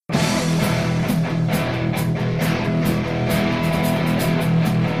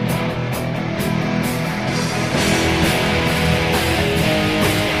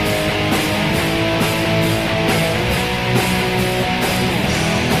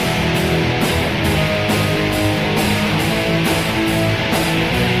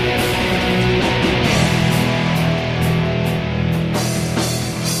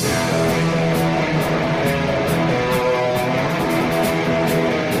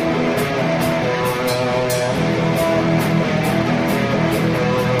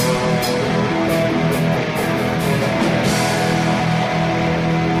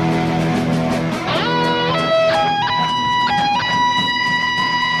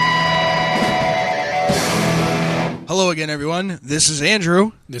Hello again, everyone. This is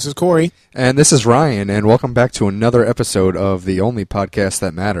Andrew. This is Cory. And this is Ryan, and welcome back to another episode of the only podcast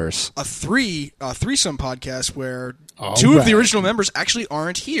that matters. A threesome podcast where two of the original members actually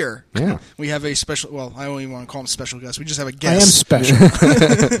aren't here. Yeah. We have a special, well, I don't even want to call him special guest. We just have a I guest. am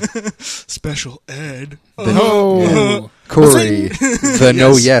special. Special Ed. Corey, the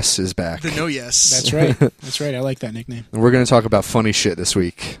No Yes is back. The No Yes. That's right. That's right. I like that nickname. And we're going to talk about funny shit this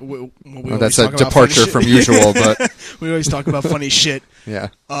week. We That's a departure from usual, but... We always talk about funny shit. Yeah.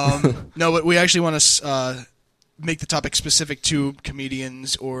 No, but we actually want to make the topic specific to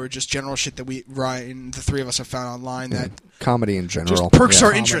comedians or just general shit that Ryan, the three of us have found online that... Comedy in general. Just perks our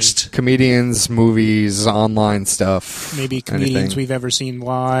Comedy. interest. Comedians, movies, online stuff. Maybe comedians anything. we've ever seen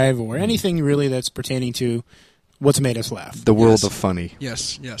live or anything really that's pertaining to what's made us laugh. The world of funny.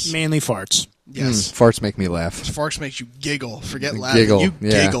 Yes. Mainly farts. Yes. Farts make me laugh. Farts makes you giggle. Forget laughing. Giggle. You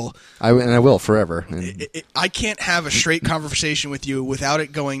yeah. giggle. I will forever. And I can't have a straight conversation with you without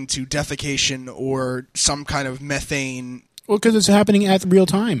it going to defecation or some kind of methane. Well, because it's happening at real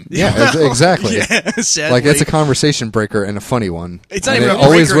time. yeah, exactly. Yeah, sadly. Like, it's a conversation breaker and a funny one. It's not And even it a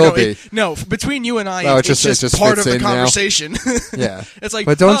always breaker, will be. No, between you and I, Oh, it's just part of fits the in now. conversation. Yeah. It's like,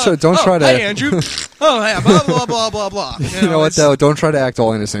 but don't try to. Hey, Andrew. Oh, yeah, blah, blah, blah, blah, blah. You know what, though? Don't try to act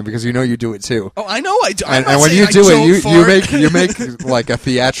all innocent because you know you do it, too. Oh, I know I do. And when you do it, you make like a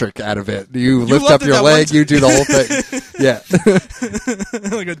theatric out of it. You lift up your leg, you do the whole thing. Yeah.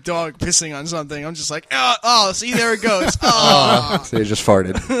 Like a dog pissing on something. I'm just like, oh, see, there it goes. Oh. So you just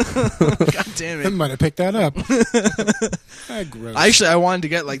farted. God damn I it. might have picked that up. Gross. I wanted to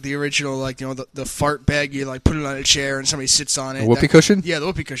get like the original, like, you know, the fart bag. You like put it on a chair and somebody sits on it. Whoopee cushion? Yeah, the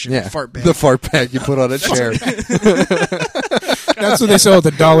whoopee cushion. Yeah. The fart bag. The fart bag you put on a chair. That's what they sell at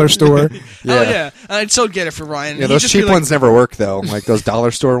the dollar store. Yeah. Oh, yeah. And I'd so get it for Ryan. Yeah, those cheap ones never work, though. Like those dollar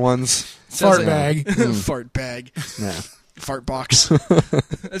store ones. Fart bag. Fart bag. Yeah. Fart box.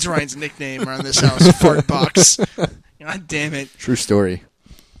 That's Ryan's nickname around this house. Fart box. God damn it. True story.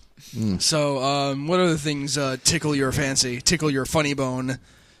 So, what other things tickle your fancy, tickle your funny bone,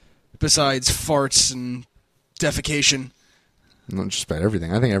 besides farts and defecation? Not just about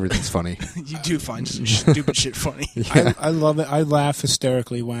everything. I think everything's funny. You do find some stupid shit funny. Yeah. I love it. I laugh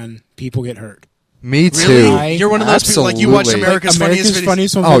hysterically when people get hurt. Me too. Really? You're one of those people, like, you watch America's Funniest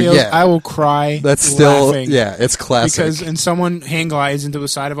Videos. Home Oh, videos. yeah. I will cry. That's still, laughing yeah, it's classic. because and someone hang glides into the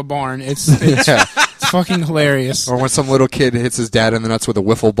side of a barn. It's Yeah. fucking hilarious. Or when some little kid hits his dad in the nuts with a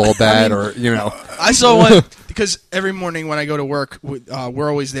wiffle ball bat, or, you know. I saw one because every morning when I go to work, we're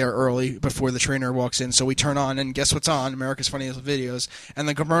always there early before the trainer walks in. So we turn on, and guess what's on? America's Funniest Videos. And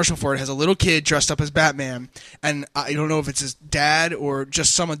the commercial for it has a little kid dressed up as Batman. And I don't know if it's his dad or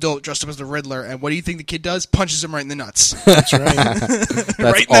just some adult dressed up as the Riddler. And what do you think the kid does? Punches him right in the nuts. That's right. That's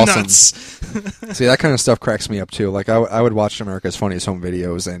right in awesome. the nuts. See, that kind of stuff cracks me up, too. Like, I would watch America's Funniest Home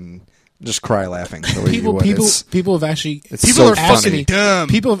Videos and just cry laughing. The way you would. People have actually It's People so are funny. fucking dumb.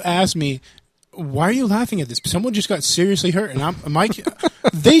 People have asked me, why are you laughing at this? Someone just got seriously hurt, and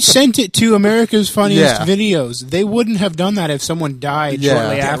they sent it to America's Funniest Yeah. Videos. They wouldn't have done that if someone died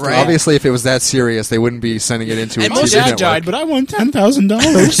shortly after. right. Obviously, if it was that serious, they wouldn't be sending it into a And My TV dad network. died, but I won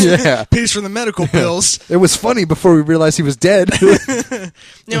 $10,000. Yeah. Pays for the medical bills. It was funny before we realized he was dead.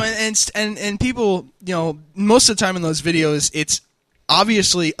 You know, and people, you know, most of the time in those videos, it's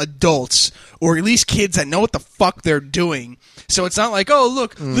obviously adults or at least kids that know what the fuck they're doing. So it's not like, oh,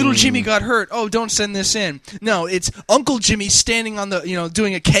 look, little Jimmy got hurt. Oh, don't send this in. No, it's Uncle Jimmy standing on the, you know,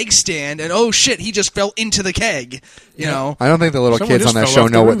 doing a keg stand, and oh shit, he just fell into the keg. You know, I don't think the little Someone kids just on that fell show off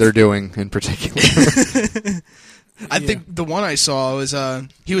the know what roof. they're doing in particular. I think the one I saw was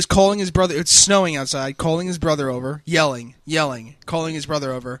he was calling his brother. It's snowing outside, calling his brother over, yelling, calling his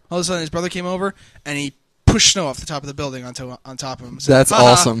brother over. All of a sudden, his brother came over and he pushed snow off the top of the building on top of him. So, That's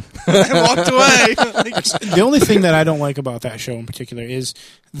awesome. and walked away. The only thing that I don't like about that show in particular is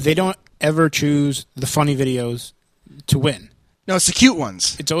they don't ever choose the funny videos to win. No, it's the cute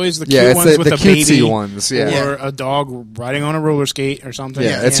ones. It's always the Yeah, cute it's ones with the a cutesy baby ones. Yeah. or a dog riding on a roller skate or something.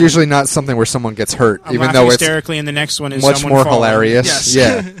 Yeah, it's usually not something where someone gets hurt, I'm even laughing though it's hysterically, and the next one is much someone more falling. hilarious. Yes.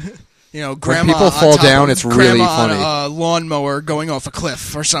 Yeah. You know, When grandma people on fall top down, of, it's really grandma funny. on a lawnmower going off a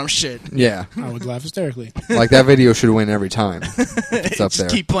cliff or some shit. Yeah. I would laugh hysterically. Like, that video should win every time. It's up Just there.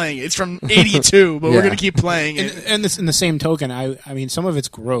 keep playing it. It's from '82, but we're Yeah. gonna keep playing it. And this, in the same token, I mean, some of it's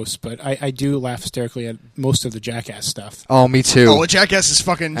gross, but I do laugh hysterically at most of the Jackass stuff. Oh, me too. Oh, well, Jackass is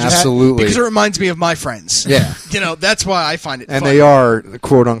fucking just, Absolutely. because it reminds me of my friends. Yeah. You know, that's why I find it And funny. they are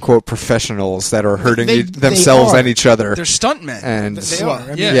quote-unquote professionals that are hurting They themselves are. and each other. They're stuntmen. And They are. I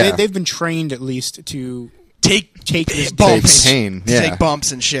mean, Yeah. they've been trained at least to take this bumps, pain. to Yeah. take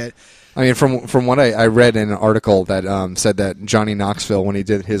bumps and shit. I mean, from what I read in an article that said that Johnny Knoxville, when he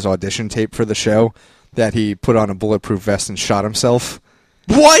did his audition tape for the show, that he put on a bulletproof vest and shot himself.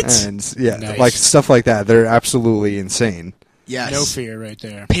 What? And yeah, Nice. like stuff like that. They're absolutely insane. Yes. No fear right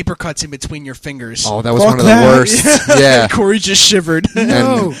there. Paper cuts in between your fingers. Oh, that was Fuck one of that. the worst. Yeah. Corey just shivered.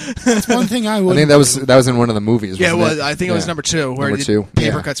 No, that's one thing I would. I think that was in one of the movies. Yeah, it wasn't was. I think it was number 2, where Number he did 2,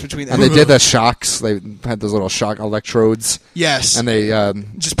 paper yeah. cuts between them. And they did the shocks. They had those little shock electrodes. Yes. And they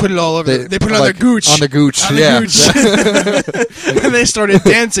just put it all over. They put it on their gooch. On the gooch, On the gooch. And they started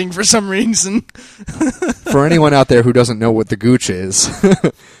dancing for some reason. For anyone out there who doesn't know what the gooch is,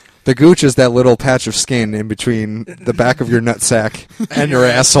 the gooch is that little patch of skin in between the back of your nutsack and your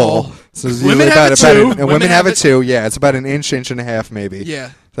asshole. So it's Women usually have it too. and women have it too. Yeah, it's about an inch and a half, maybe.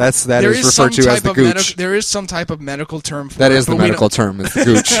 Yeah. That There is referred to as the gooch. there is some type of medical term for it. That is the but we medical don't- term, is the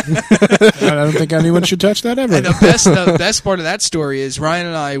gooch. I don't think anyone should touch that ever. And the best part of that story is Ryan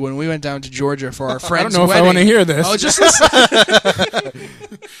and I, when we went down to Georgia for our I don't friend's know if wedding. I want to hear this. Oh, just listen.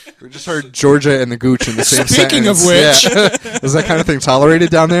 We just heard Georgia and the gooch in the same Speaking of sentence. which. Yeah. Is that kind of thing tolerated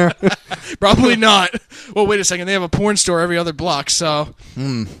down there? Probably not. Well, wait a second. They have a porn store every other block, so.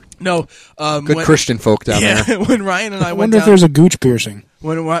 No. Good when, Christian folk down yeah, there. when Ryan and I I went wonder if down. there's a gooch piercing.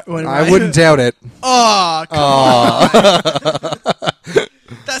 When I Ryan, wouldn't doubt it. Oh, come on.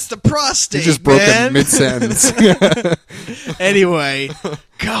 That's the prostate, You just broke man. it mid-sentence. Anyway,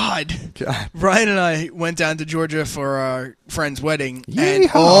 God. God. Ryan and I went down to Georgia for our friend's wedding, and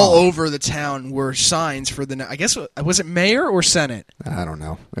Yeehaw. all over the town were signs for the, I guess, was it mayor or Senate? I don't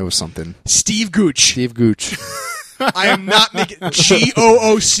know. It was something. Steve Gooch. Steve Gooch. I am not making Gooch.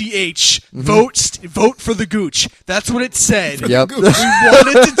 Vote for the Gooch. That's what it said. Yep. We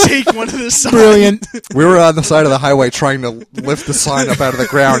wanted to take one of the signs. Brilliant. We were on the side of the highway trying to lift the sign up out of the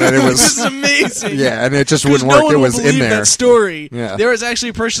ground, and it This is was amazing. yeah, and it just 'Cause wouldn't no work. one It will was in believe there. that story. Yeah. There was actually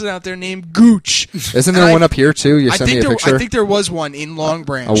a person out there named Gooch. Isn't there And one up here too? You sent me a picture. I think there was one in Long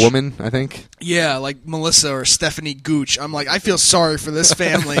Branch. A woman, I think. Yeah, like Melissa or Stephanie Gooch. I'm like, I feel sorry for this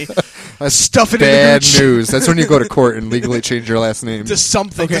family. That's Stuff it bad in the Gooch. news. That's when you go to court and legally change your last name To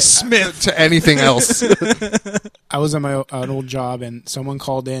something, to Smith. to anything else. I was at an old job, and someone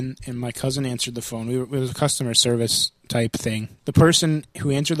called in, and my cousin answered the phone. It was a customer service type thing. The person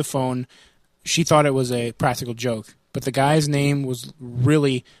who answered the phone, she thought it was a practical joke, but the guy's name was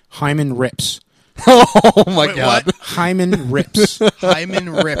really Hyman Rips. Oh my Wait, god! what? Hyman Rips. Hyman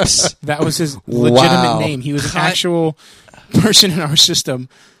Rips. That was his legitimate Wow. name. He was an actual person in our system.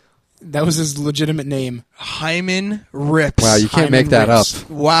 That was his legitimate name. Hyman Rips. Wow, you can't Hyman make that Rips. up,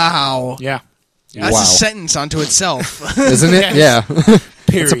 Wow. Yeah. That's Wow. a sentence unto itself. isn't it? Yes. Yeah,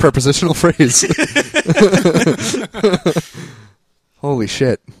 Period. it's a prepositional phrase. Holy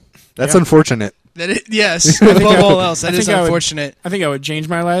shit! That's Yeah. unfortunate. Yes, above all else, that I is think I would- unfortunate. I think I would change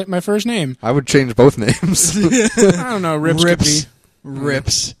my first name. I would change both names I don't know. Rips. could be.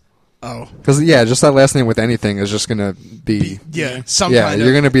 Rips. Oh. because just that last name with anything is just gonna be Yeah, some yeah. kind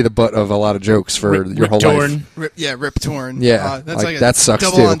You're of. gonna be the butt of a lot of jokes for Rip- your whole Rip-torn. life. Rip torn. Yeah, that's like, like a that sucks,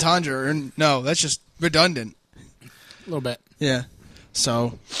 double too. entendre. No, that's just redundant. A little bit. Yeah.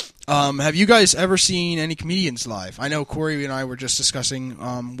 So, have you guys ever seen any comedians live? I know Corey and I were just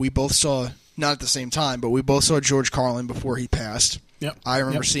discussing. We both saw, not at the same time, but we both saw George Carlin before he passed. Yep. I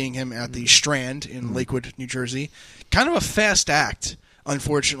remember Yep. seeing him at the Strand in Lakewood, New Jersey. Kind of a fast act,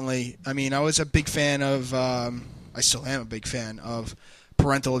 unfortunately. I mean, I was a big fan of, I still am a big fan of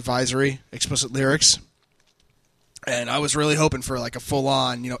Parental Advisory, explicit lyrics. And I was really hoping for like a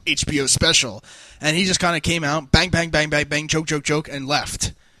full-on, HBO special. And he just kind of came out, bang, bang, bang, bang, bang, joke, joke, joke, and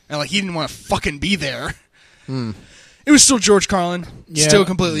left. And like he didn't want to fucking be there. It was still George Carlin. Yeah. Still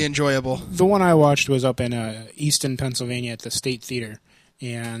completely enjoyable. The one I watched was up in Easton, Pennsylvania, at the State Theater,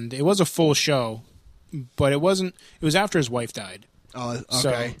 and it was a full show, but it wasn't. It was after his wife died. Oh,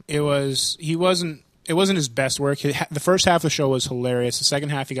 okay. So it wasn't his best work. The first half of the show was hilarious. The second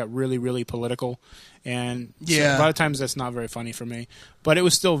half, he got really, really political, and so Yeah. a lot of times that's not very funny for me. But it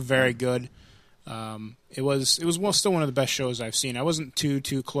was still very good. It was still one of the best shows I've seen. I wasn't too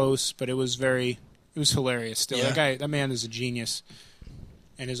close, but it was hilarious. Still, Yeah. that man is a genius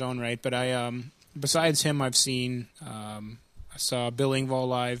in his own right. But besides him, I've seen. I saw Bill Engvall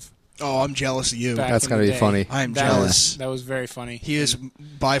live. Oh, I'm jealous of you. Back That's in gonna the be day. funny. I'm That jealous. that was very funny. He is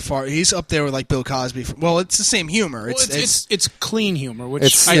by far. He's up there with like Bill Cosby. Well, it's the same humor. Well, it's clean humor, which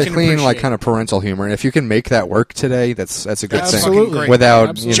It's I can clean, like appreciate. kind of parental humor, and if you can make that work today, that's a good Absolutely. thing. Without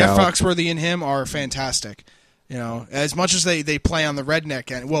Absolutely. Jeff Foxworthy and him are fantastic. As much as they play on the redneck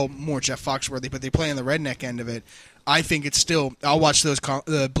end, well, more Jeff Foxworthy, but they play on the redneck end of it. I think it's still. I'll watch those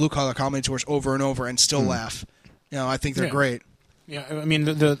the blue collar comedy tours over and over and still laugh. I think they're Yeah. great. Yeah, I mean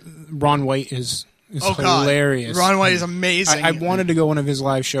the Ron White is Oh hilarious. God, Ron White is amazing. I wanted to go one of his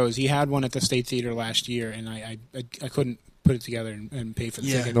live shows. He had one at the State Theater last year, and I couldn't put it together and pay for the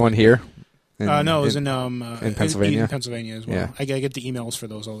ticket. The one here? No, it was in Pennsylvania. In Pennsylvania as well. Yeah. I get the emails for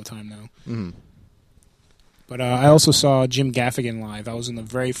those all the time now. Mm-hmm. But I also saw Jim Gaffigan live. I was in the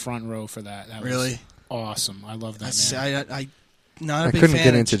very front row for that. That really was awesome. I love that man. I not a I big couldn't fan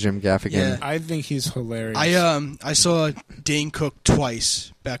get of- into Jim Gaffigan. Yeah. I think he's hilarious. I saw Dane Cook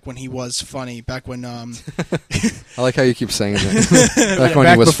twice back when he was funny. Back when I like how you keep saying that. Back when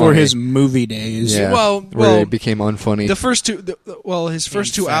back he was before funny. his movie days. Yeah, Well, where he became unfunny. the first two, his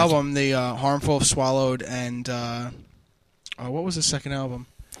first two fat. album, the Harmful Swallowed and what was the second album?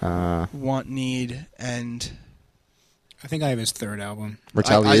 Want Need and I think I have his third album.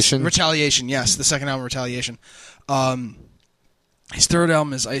 Retaliation. Retaliation, yes, the second album, Retaliation. His third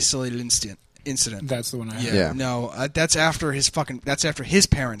album is Isolated Incident. That's the one I have. Yeah. No, that's after his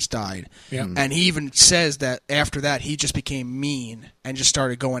parents died. Yeah. And he even says that after that he just became mean and just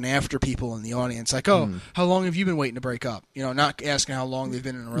started going after people in the audience. Like, how long have you been waiting to break up? You know, not asking how long they've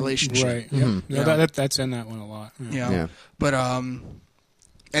been in a relationship. Right. Yeah. Mm-hmm. No, that's in that one a lot. Yeah. Yeah. But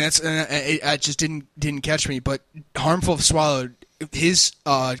it just didn't catch me. But Harmful Swallowed, his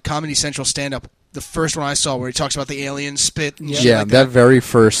Comedy Central stand-up, the first one I saw where he talks about the alien spit. And shit like that very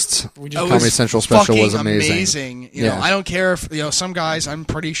first just- Comedy Central special was fucking amazing. You know, I don't care if some guys. I'm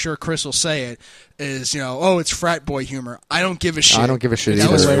pretty sure Chris will say it. Is it's frat boy humor. I don't give a shit. I don't give a shit That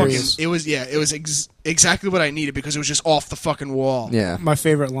either. was Hilarious. fucking. It was exactly what I needed because it was just off the fucking wall. Yeah. My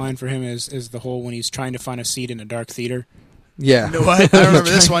favorite line for him is the whole when he's trying to find a seat in a dark theater. Yeah. You know what? I don't remember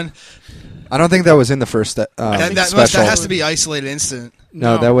this one. I don't think that was in the first That special. has to be Isolated Incident.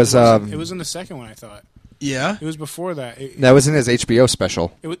 No, that was, it was in the second one. I thought Yeah. it was before that. That was in his HBO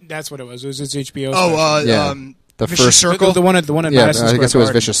special. That's what it was. It was his HBO. Oh, special. The Vicious first Circle. the one at Yeah, Madison I guess it Square was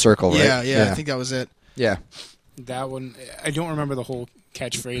Garden. Vicious Circle, right? Yeah, I think that was it. Yeah. That one, I don't remember the whole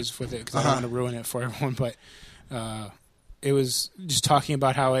catchphrase with it because I don't want to ruin it for everyone. But it was just talking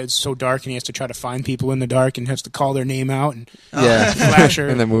about how it's so dark and he has to try to find people in the dark and has to call their name out and Yeah. flasher.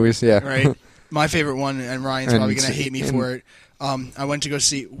 In the movies, yeah. Right. My favorite one, and Ryan's And probably going to hate me for it. I went to go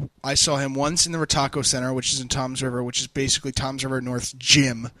see. I saw him once in the Rataco Center, which is in Toms River, which is basically Toms River North's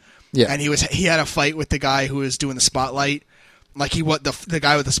gym. Yeah. And he had a fight with the guy who was doing the spotlight. Like the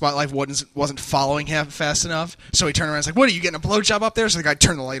guy with the spotlight wasn't following him fast enough, so he turned around and was like, "What are you getting a blowjob up there?" So the guy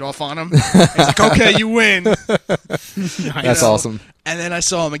turned the light off on him. He's like, "Okay, you win." That's awesome. And then I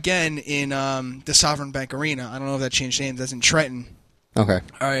saw him again in the Sovereign Bank Arena. I don't know if that changed names. That's in Trenton. Okay.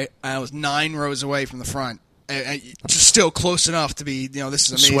 All right, I was 9 rows away from the front. Just still close enough to be, this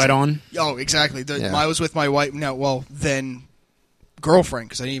is amazing. Sweat on. Oh, exactly. Yeah. I was with my wife, then girlfriend,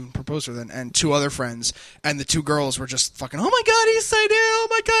 because I didn't even propose to her then, and 2 other friends, and the 2 girls were just fucking, oh my god, he's so down, oh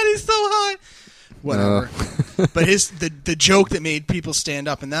my god, he's so hot. Whatever. But the joke that made people stand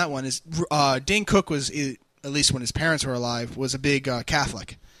up in that one is Dane Cook was, at least when his parents were alive, was a big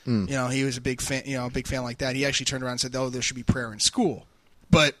Catholic. He was a big fan. A big fan like that. He actually turned around and said, "Oh, there should be prayer in school."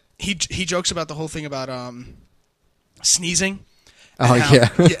 But he jokes about the whole thing about sneezing.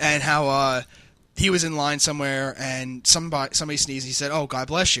 And how he was in line somewhere and somebody sneezed. He said, "Oh, God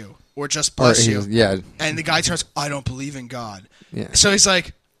bless you," or "Just bless you." Yeah. And the guy turns, "I don't believe in God." Yeah. So he's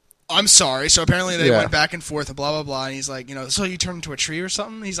like, "I'm sorry." So apparently they Yeah. went back and forth and blah, blah, blah. And he's like, so you turn into a tree or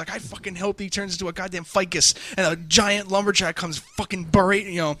something? He's like, I fucking hope he turns into a goddamn ficus. And a giant lumberjack comes fucking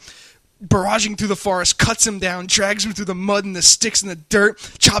barraging through the forest, cuts him down, drags him through the mud and the sticks and the dirt,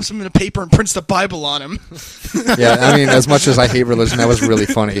 chops him into paper and prints the Bible on him. Yeah, I mean, as much as I hate religion, that was really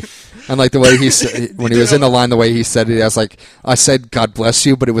funny. And like the way he said, when he was in the line, the way he said it, I said, "God bless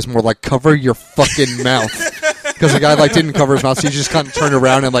you," but it was more like, "Cover your fucking mouth." Because the guy didn't cover his mouth, so he just kind of turned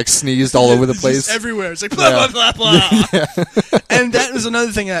around and sneezed all over the place. Just everywhere. It's like blah, blah, blah, blah. And that was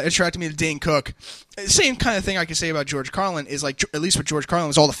another thing that attracted me to Dane Cook. Same kind of thing I could say about George Carlin is at least with George Carlin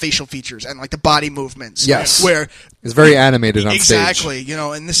was all the facial features and the body movements. Yes. Where it's very animated on stage. Exactly.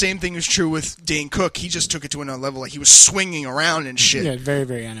 And the same thing is true with Dane Cook. He just took it to another level. He was swinging around and shit. Yeah, very,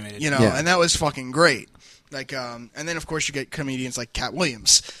 very animated. And that was fucking great. And then of course you get comedians like Cat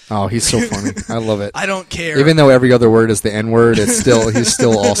Williams. Oh, he's so funny. I love it. I don't care. Even though every other word is the N word, he's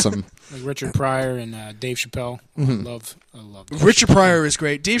still awesome. Like Richard Pryor and Dave Chappelle. Mm-hmm. I love Richard Pryor is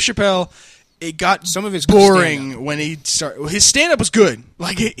great. Dave Chappelle, it got some of his boring when he started. His stand up was good.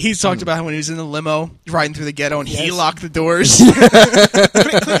 He talked about how when he was in the limo riding through the ghetto and he locked the doors.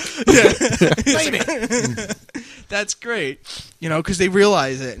 That's great. Because they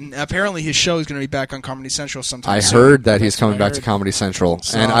realize it, and apparently his show is going to be back on Comedy Central sometime I soon. heard that he's coming back to Comedy Central,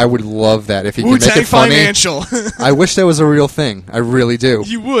 and I would love that if he could Wu-Tang make it funny. Financial. I wish that was a real thing. I really do.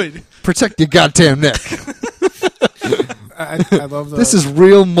 You would. Protect your goddamn neck. I love the. This is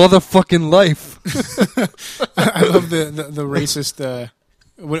real motherfucking life. I love the racist.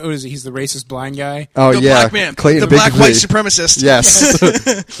 What is he? He's the racist blind guy. Oh, The yeah. black man. Clayton The black Bigsby. white supremacist.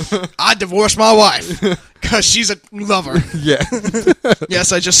 Yes. I divorced my wife because she's a lover. Yeah.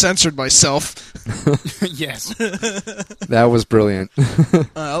 Yes, I just censored myself. Yes. That was brilliant.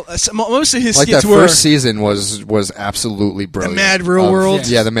 Most of his Like that skits were first season was absolutely The brilliant. Mad Real World.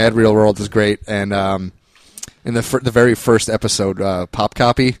 Yeah, the Mad Real World is great. And in the very first episode, Pop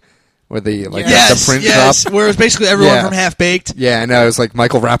Copy, where the the print drop. Where it was basically everyone Yeah. from Half Baked. Yeah, and it was like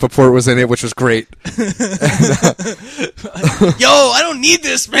Michael Rappaport was in it, which was great. Yo, I don't need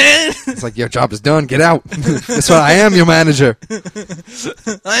this, man. It's like, your job is done. Get out. That's why I am your manager.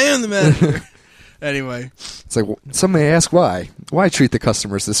 I am the manager. Anyway. It's like, some may ask why. Why treat the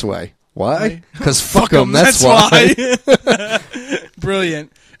customers this way? Why? Because fuck Fuck 'em, them. That's why.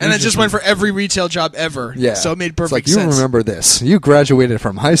 Brilliant. And it just went for every retail job ever. Yeah. So it made It's perfect like, sense. you remember this. You graduated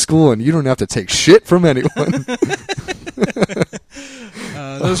from high school, and you don't have to take shit from anyone.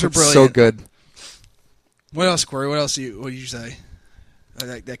 Those are brilliant. So good. What else, Cory? What else? What do you say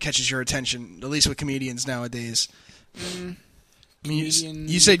that catches your attention? At least with comedians nowadays. I mean,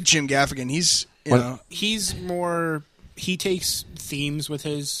 you said Jim Gaffigan. He's He's more. He takes themes with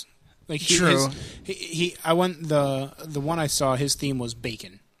his. Like True. I went the one I saw. His theme was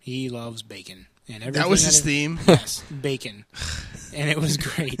bacon. He loves bacon, and everything that was his theme. Yes, bacon, and it was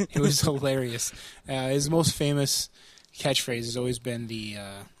great. It was hilarious. His most famous catchphrase has always been the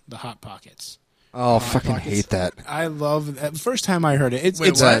hot pockets. Oh, fucking hate that. I love that. First time I heard it, it's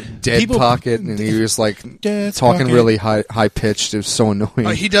It's that dead pocket, and he was like Dead talking pocket. really high pitched. It was so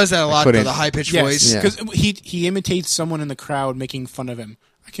annoying. He does that a lot, couldn't- the high pitched yes, voice. Yeah. because he imitates someone in the crowd making fun of him.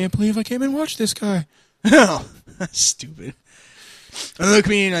 I can't believe I came and watched this guy. Oh, that's stupid. Another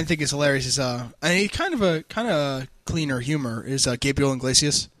comedian I think is hilarious is and he kind of cleaner humor is Gabriel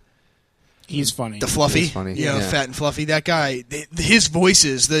Iglesias. He's funny. The fluffy, He's funny, yeah. fat and fluffy. That guy, his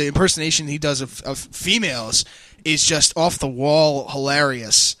voices, the impersonation he does of females is just off the wall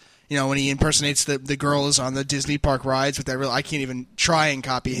hilarious. When he impersonates the girls on the Disney park rides with that I can't even try and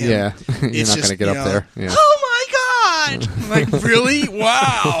copy him. Yeah, you're It's not just, going to get up there. Yeah. Oh my god! Like, really?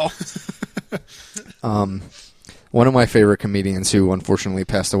 Wow. One of my favorite comedians who unfortunately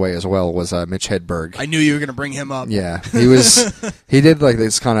passed away as well was Mitch Hedberg. I knew you were going to bring him up. Yeah, he did like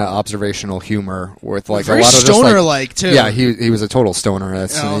this kind of observational humor with like Very a lot of just, stoner like, like too. Yeah, he was a total stoner.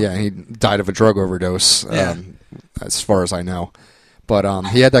 That's Oh. yeah, he died of a drug overdose. Yeah. As far as I know. But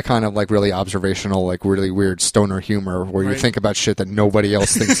he had that kind of like really observational, like really weird stoner humor where you Right. think about shit that nobody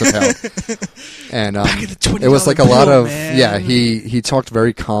else thinks about. And Back in the $20 it was like a lot bill, of man. he talked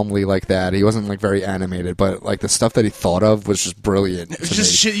very calmly like that. He wasn't like very animated, but like the stuff that he thought of was just brilliant. It was to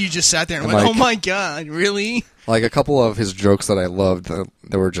just me. shit you just sat there and And, went, like- oh my god, really? Like a couple of his jokes that I loved,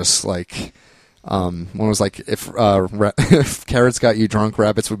 they were just like, one was like, if carrots got you drunk,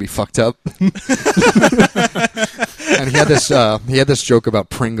 rabbits would be fucked up. And he had this joke about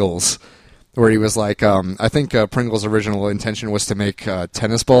Pringles, where he was like, I think Pringles' original intention was to make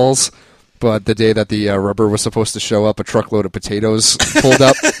tennis balls, but the day that the rubber was supposed to show up, a truckload of potatoes pulled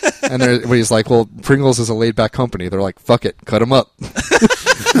up, and he's like, well, Pringles is a laid back company. They're like, fuck it, cut them up.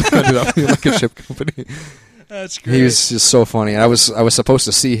 Ended up being like a chip company. That's great. He was just so funny. I was supposed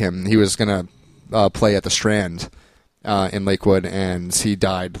to see him. He was gonna play at the Strand in Lakewood, and he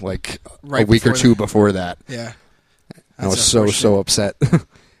died like Right a week or before two that. before that. Yeah. I was That's so unfortunate. upset,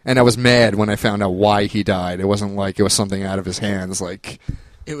 and I was mad when I found out why he died. It wasn't like it was something out of his hands. Like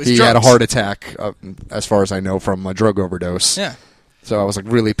It was he had a drugs. heart attack, as far as I know, from a drug overdose. Yeah. So I was like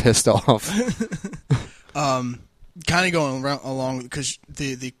really pissed off. Kind of going along because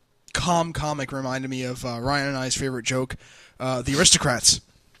the comic reminded me of Ryan and I's favorite joke, the Aristocrats.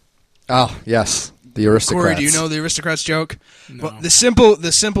 Oh yes, the Aristocrats. Cory, do you know the Aristocrats joke? No. Well,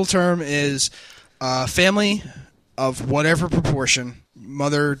 the simple term is family of whatever proportion,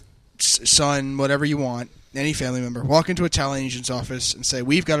 mother, son, whatever you want, any family member, walk into a talent agent's office and say,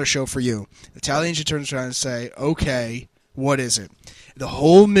 we've got a show for you. The talent agent turns around and say, okay, what is it? The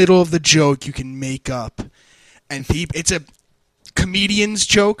whole middle of the joke you can make up. And it's a comedian's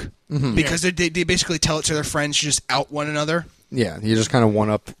joke because they basically tell it to their friends to just out one another. Yeah, you just kind of one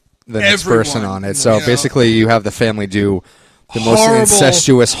up the next Everyone, person on it. So you know. basically, you have the family do the most Horrible,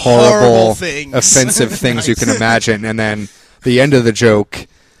 incestuous, horrible horrible, things. offensive things you can imagine, and then the end of the joke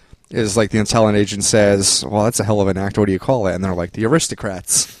is like the intelligence agent says, well, that's a hell of an act. What do you call it? And they're like, the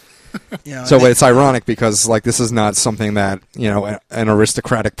aristocrats. So it's ironic because like this is not something that an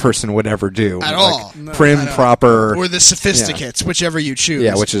aristocratic person would ever do at all. No. Prim, proper, or the sophisticates, whichever you choose.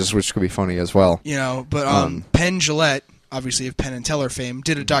 Yeah, which could be funny as well. But Penn Jillette, obviously of Penn and Teller fame,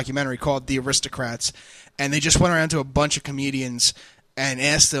 did a documentary called The Aristocrats, and they just went around to a bunch of comedians and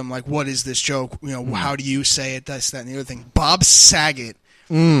asked them like, "What is this joke? How do you say it? This, that, and the other thing." Bob Saget.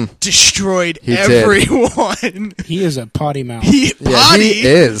 Destroyed everyone. He is a potty mouth. He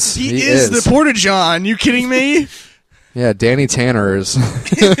is. He is the Porta-John. You kidding me? Yeah, Danny Tanner is.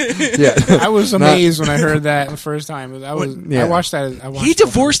 Yeah, I was amazed when I heard that the first time. I watched that. He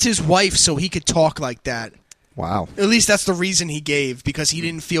divorced his wife so he could talk like that. Wow. At least that's the reason he gave, because he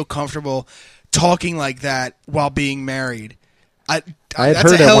didn't feel comfortable talking like that while being married. I had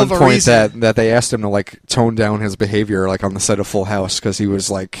heard at one point that they asked him to like tone down his behavior like on the set of Full House because he was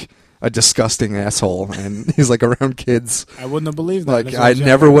like a disgusting asshole and he's like around kids. I wouldn't have believed that. Like I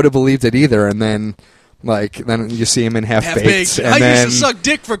never would have believed it either. And then you see him in Half-Baked. And I used to suck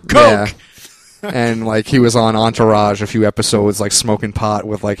dick for coke. Yeah. And like he was on Entourage a few episodes, like smoking pot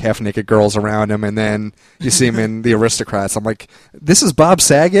with like half-naked girls around him, and then you see him in The Aristocrats. I'm like, this is Bob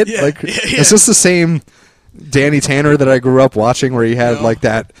Saget. Is this the same Danny Tanner that I grew up watching, where he had like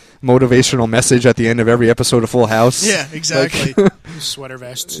that motivational message at the end of every episode of Full House? Yeah, exactly. Sweater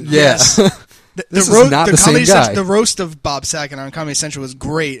vests. Yes. The roast of Bob Saget on Comedy Central was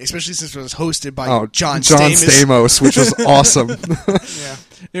great, especially since it was hosted by John Stamos, which was awesome.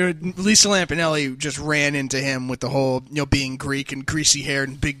 Yeah. Lisa Lampanelli just ran into him with the whole, being Greek and greasy hair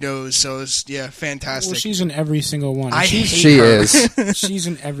and big nose. So it was, fantastic. Well, she's in every single one. She is. She's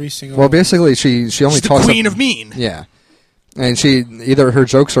in every single one. Well, basically, she only she's talks the queen of mean. Yeah. And either her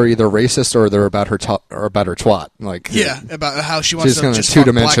jokes are either racist or they're about her twat. Like about how she wants to just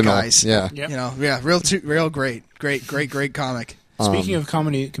two-dimensional. Fuck black guys. Yeah, yep. real great comic. Speaking of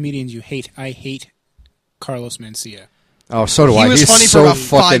comedians you hate, I hate Carlos Mencia. Oh, so do I. He's funny so for about 5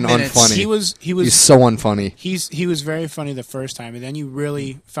 fucking unfunny. He's so unfunny. He was very funny the first time, and then you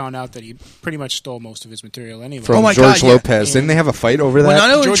really found out that he pretty much stole most of his material anyway. From George Lopez. Didn't they have a fight over that?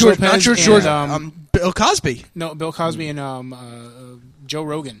 Well, not George, Bill Cosby. No, Bill Cosby and Joe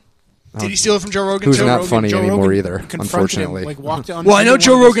Rogan. Did he steal it from Joe Rogan? Who's too? not funny Joe anymore Rogan either, unfortunately. Him, walked on I know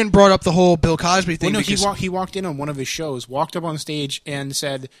Joe Rogan brought up the whole Bill Cosby thing. Well, no, he walked in on one of his shows, walked up on stage, and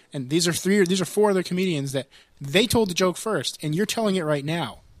said, "And these are 4 other comedians that they told the joke first, and you're telling it right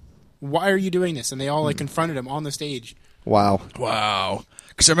now. Why are you doing this?" And they all confronted him on the stage. Wow.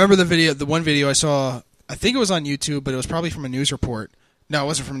 Because I remember the one video I saw. I think it was on YouTube, but it was probably from a news report. No, it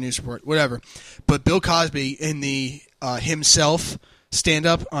wasn't from a news report. Whatever. But Bill Cosby in the himself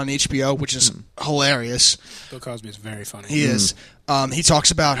stand-up on HBO, which is hilarious. Bill Cosby is very funny. He is. He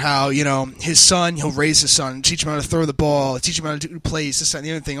talks about how, his son, he'll raise his son, teach him how to throw the ball, teach him how to do plays, this, that, and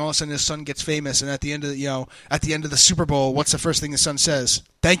the other thing. All of a sudden, his son gets famous, and at the end of the Super Bowl, what's the first thing his son says?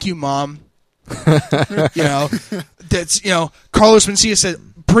 "Thank you, Mom." That's Carlos Mencia said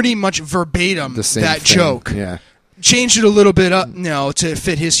pretty much verbatim the same that thing. Joke. Yeah. Changed it a little bit up, to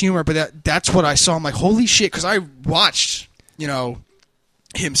fit his humor, but that's what I saw. I'm like, holy shit, because I watched, him,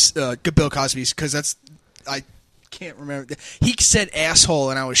 Bill Cosby's, because I can't remember. He said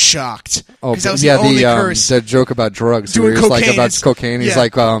asshole, and I was shocked. Oh, that was the only curse. The joke about drugs. Doing cocaine. Like about cocaine. He's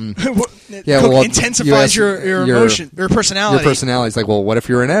like, intensifies your emotion, your personality. Your personality. He's like, well, what if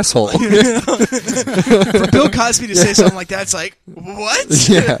you're an asshole? For Bill Cosby to say something like that, it's like, what?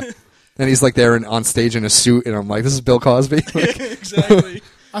 Yeah. And he's like there on stage in a suit, and I'm like, this is Bill Cosby. Exactly.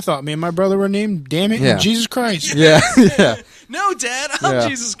 I thought me and my brother were named Damn It and Jesus Christ. Yeah. No, Dad, I'm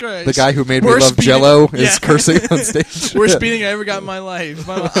Jesus Christ. The guy who made me love Jell-O is cursing on stage. Worst beating I ever got in my life.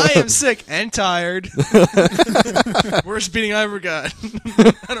 I am sick and tired. Worst beating I ever got.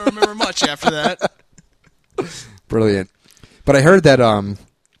 I don't remember much after that. Brilliant. But I heard that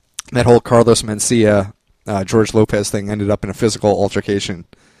that whole Carlos Mencia, George Lopez thing ended up in a physical altercation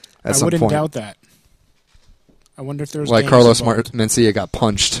at some point. I wouldn't doubt that. I wonder if there was Carlos Mencia got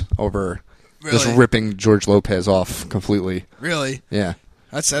punched over just ripping George Lopez off completely. Really? Yeah.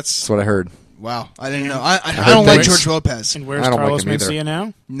 That's what I heard. Wow. I didn't know. I don't like George Lopez. And where's Carlos Mencia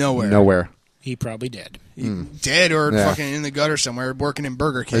now? Nowhere. He probably dead. Dead or fucking in the gutter somewhere working in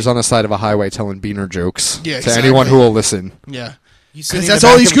Burger King. He's on the side of a highway telling beaner jokes to anyone who will listen. Yeah. Because that's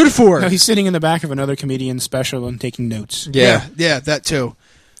all he's good for. No, he's sitting in the back of another comedian's special and taking notes. Yeah, that too.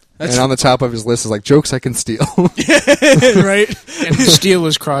 And on the top of his list is like, jokes I can steal. Right? And steal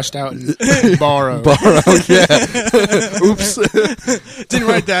was crossed out and borrow. Yeah. Oops. Didn't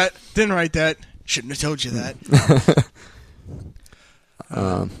write that. Shouldn't have told you that.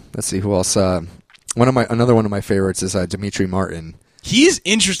 Let's see who else. Another one of my favorites is Dimitri Martin. He's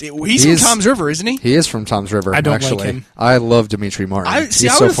interesting. He's from Tom's River, isn't he? He is from Tom's River. I don't actually like him. I love Dimitri Martin. I He's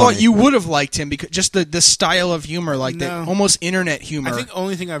would so have thought funny. you would have liked him because just the style of humor, like the almost internet humor. I think the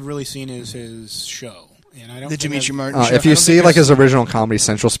only thing I've really seen is his show. And I don't the think Dimitri Martin show. If you see like his original Comedy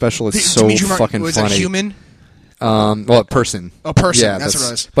Central special, it's so Dimitri Martin, fucking was funny. it Human? Well, Person. Oh, Person. Yeah, that's what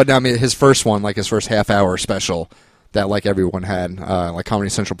it was. But I mean, his first one, like his first half-hour special, that like everyone had, like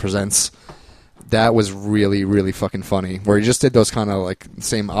Comedy Central Presents. That was really, really fucking funny. Where he just did those kind of like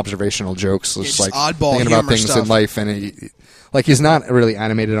same observational jokes, just like oddball thinking about humor things stuff. in life, and like he's not really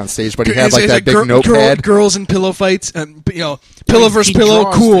animated on stage, but he had Is like it that big notepad. Girls and pillow fights, pillow versus he pillow,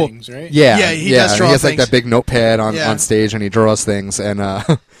 draws cool. things, right? Yeah, he does draw He has things. like that big notepad on stage, and he draws things. And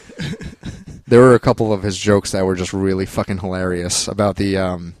there were a couple of his jokes that were just really fucking hilarious about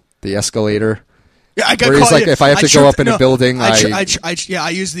the escalator. Yeah, I got where he's caught, like, if I have to go up in a building, I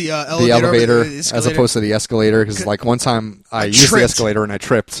use the the elevator as opposed to the escalator, because like one time I used the escalator and I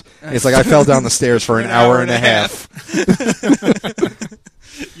tripped. It's like I fell down the stairs for an hour and a half.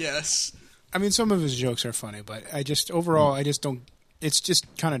 Yes. I mean, some of his jokes are funny, but overall, I just don't. It's just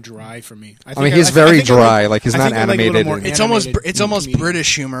kind of dry for me. I mean, he's very dry. Like he's not animated. It's almost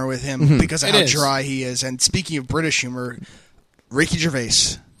British humor with him because of how dry he is. And speaking of British humor, Ricky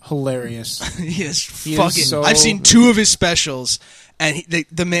Gervais. Hilarious. He is fucking. So... I've seen 2 of his specials, and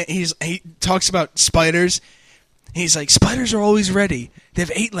he talks about spiders. He's like, spiders are always ready. They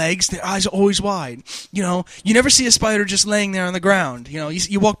have 8 legs. Their eyes are always wide. You know, you never see a spider just laying there on the ground. You know,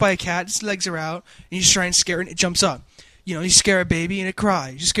 you walk by a cat, its legs are out, and you just try and scare it, and it jumps up. You know, you scare a baby and it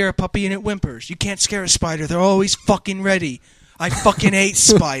cries. You scare a puppy and it whimpers. You can't scare a spider. They're always fucking ready. I fucking hate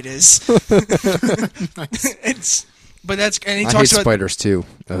spiders. But that's and he I talks hate about spiders too.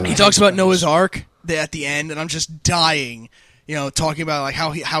 He talks about Noah's Ark at the end, and I'm just dying. You know, talking about like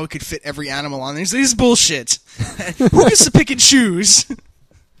how it could fit every animal on there. He's like, this is bullshit. Who gets to pick and choose?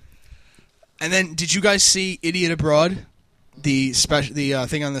 And then, did you guys see Idiot Abroad? The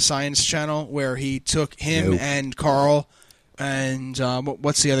thing on the Science Channel where he took him and Carl and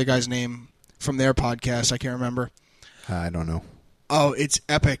what's the other guy's name from their podcast? I can't remember. I don't know. Oh, it's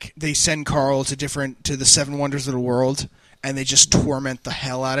epic. They send Carl to the 7 Wonders of the World, and they just torment the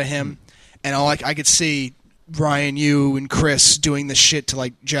hell out of him. And I could see Ryan, you, and Chris doing the shit to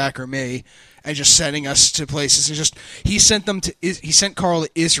like Jack or me, and just sending us to places. And he sent Carl to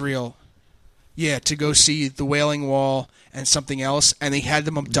Israel, to go see the Wailing Wall and something else, and they had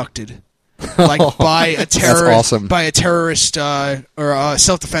them abducted, like by a terrorist, That's awesome. by a terrorist or a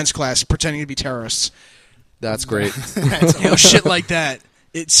self-defense class pretending to be terrorists. That's great. Shit like that.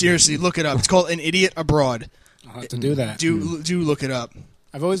 Seriously, look it up. It's called An Idiot Abroad. I'll have to do that. Do look it up.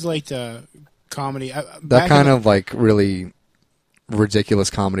 I've always liked comedy. That kind of like really ridiculous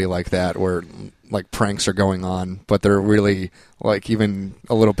comedy like that, where like pranks are going on, but they're really like even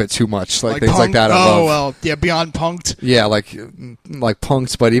a little bit too much, like things like that. I love. Well, yeah, beyond punked. Yeah, like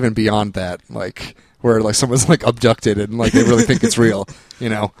punked, but even beyond that, like where like someone's like abducted and like they really think it's real, you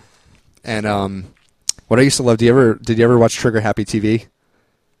know. And what I used to love. Did you ever watch Trigger Happy TV?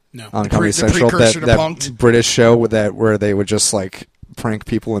 No. On Comedy Central, that Punked. British show where they would just like prank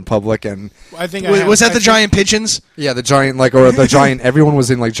people in public. And I think was that the giant pigeons? Yeah, the giant or the giant. Everyone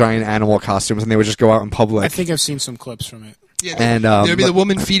was in like giant animal costumes, and they would just go out in public. I think I've seen some clips from it. Yeah, and there'd be the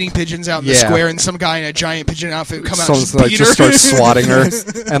woman feeding pigeons out in the square, and some guy in a giant pigeon outfit would come out and just beat her. Just start swatting her.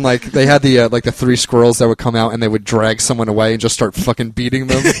 And like they had the 3 squirrels that would come out, and they would drag someone away and just start fucking beating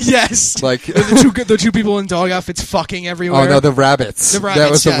them. Yes, like the two people in dog outfits fucking everywhere. Oh no, the rabbits. The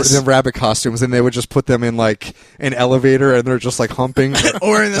rabbits. That was the rabbit costumes, and they would just put them in like an elevator, and they're just like humping.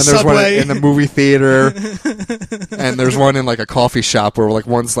 Or in the and subway. There's one in the movie theater, and there's one in like a coffee shop where like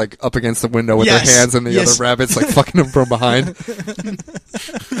one's like up against the window with their hands, and the other rabbit's like fucking them from behind.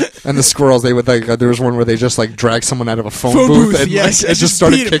 And the squirrels, they would like. There was one where they just like dragged someone out of a phone booth and, and just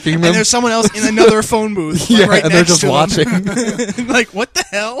started kicking them. And there's someone else in another phone booth, like, right and next they're just watching. Like, what the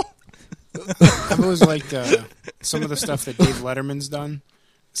hell? I've always liked some of the stuff that Dave Letterman's done.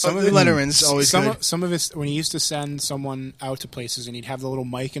 Letterman's always good. Some of his when he used to send someone out to places, and he'd have the little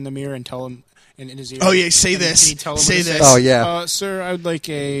mic in the mirror and tell him in his ear. Oh yeah, say this. And he'd tell him say this. Oh yeah, sir, I would like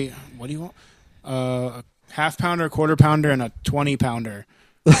what do you want? A half pounder, quarter pounder, and a 20-pounder.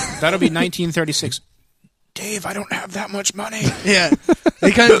 That'll be 1936. Dave, I don't have that much money. Yeah,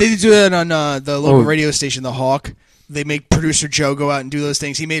 they do that on the local radio station, The Hawk. They make producer Joe go out and do those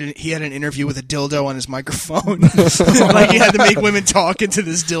things. He had an interview with a dildo on his microphone. Like he had to make women talk into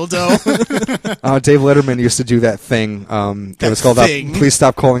this dildo. Dave Letterman used to do that thing. It was called "Please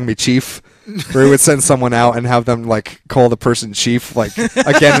Stop Calling Me Chief." where he would send someone out and have them like call the person chief like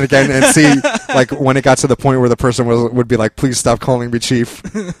again and again and see like when it got to the point where the person would be like, please stop calling me chief.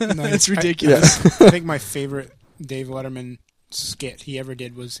 It's ridiculous. I think my favorite Dave Letterman skit he ever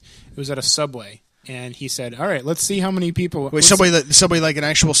did was at a Subway. And he said, "All right, let's see how many people." Wait, Subway like an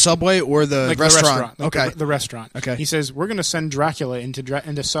actual Subway or the like restaurant? The restaurant, the restaurant. Okay. He says, "We're going to send Dracula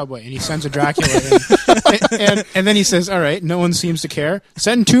into Subway," and he sends a Dracula in. and then he says, "All right, no one seems to care.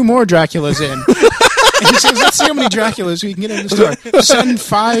 Send 2 more Draculas in." And he says, "Let's see how many Draculas we can get in the store. Send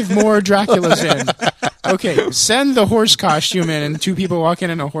 5 more Draculas in." Okay, send the horse costume in, and 2 people walk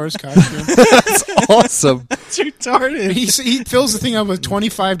in a horse costume. That's awesome. It's retarded. He fills the thing up with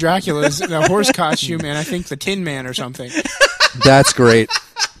 25 Draculas in a horse costume, and I think the Tin Man or something. That's great.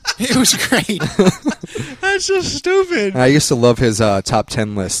 It was great. That's so stupid. I used to love his top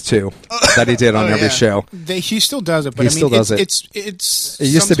 10 list too that he did on every show. He still does it, but He still does it. It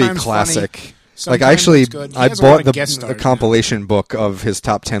used to be classic. Like I bought the compilation book of his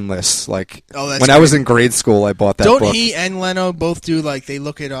top 10 lists. Like when I was in grade school, I bought that book. Don't he and Leno both do like they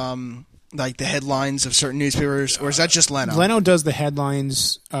look at like the headlines of certain newspapers, or is that just Leno? Leno does the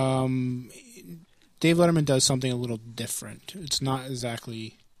headlines. Dave Letterman does something a little different. It's not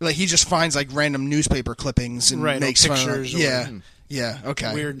exactly like he just finds like random newspaper clippings and makes pictures. Yeah,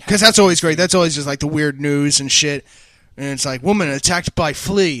 okay. Weird, because that's always great. That's always just like the weird news and shit. And it's like, woman attacked by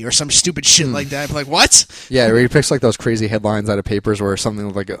flea or some stupid shit like that. I'm like, what? Yeah, where he picks like those crazy headlines out of papers where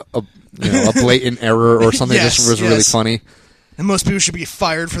something like a blatant error or something just was really funny. And most people should be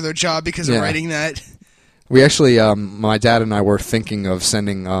fired for their job because of writing that. We actually, my dad and I were thinking of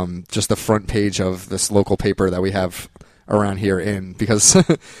sending just the front page of this local paper that we have around here in, because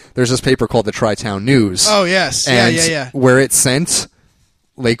there's this paper called the Tri-Town News. Oh, yes. And yeah. where it's sent,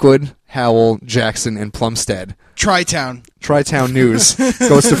 Lakewood, Howell, Jackson, and Plumstead. Tri-Town News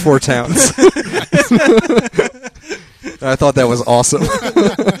goes to 4 towns. I thought that was awesome.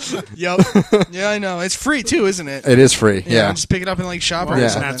 Yep. Yeah, I know. It's free too, isn't it? It is free. Yeah. Just pick it up in like Shopper. Well,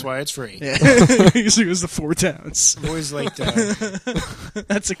 that's why it's free. Yeah. It was the 4 towns. I've always liked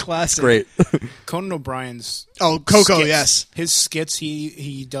that's a classic. Great. Conan O'Brien's. Oh, Coco, skits, yes. His skits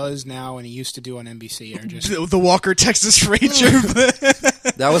he does now and he used to do on NBC are just the Walker Texas Ranger.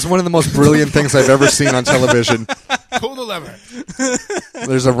 That was one of the most brilliant things I've ever seen on television. Pull the lever.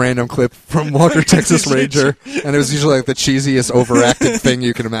 There's a random clip from Walker Texas Ranger, and it was usually like the cheesiest overacted thing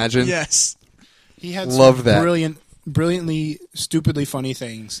you can imagine. Yes. He had Love that. brilliantly, stupidly funny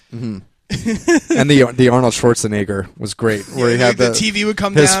things. Mm-hmm. And the Arnold Schwarzenegger was great, where he had the TV would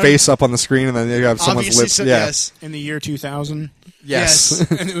come his down. face up on the screen, and then you have someone's lips. Yes. In the year 2000. Yes.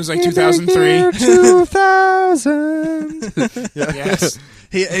 And it was like 2003. 2000. Yes.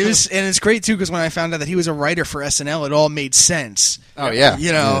 It was, and it's great too because when I found out that he was a writer for SNL, it all made sense. Oh yeah,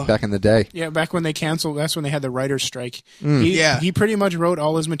 back in the day. Yeah, back when they canceled, that's when they had the writers' strike. He pretty much wrote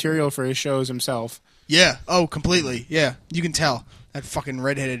all his material for his shows himself. Yeah. Oh, completely. Yeah, you can tell that fucking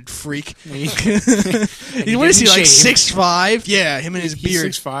redheaded freak. What is he like 6'5"? Yeah, him and his beard.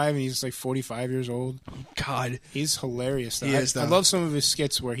 He's 6'5", and he's like 45 years old. God, he's hilarious. Though. He is, though. I love some of his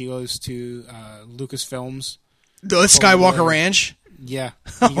skits where he goes to Lucasfilms, the Skywalker Ranch. Yeah.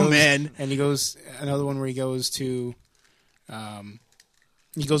 Man. And he goes another one where he goes to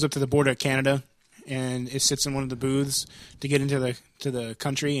he goes up to the border of Canada and it sits in one of the booths to get into the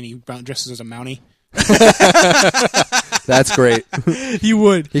country, and he dresses as a Mountie. That's great. He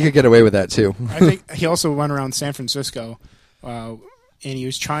would. He could get away with that too. I think he also went around San Francisco and he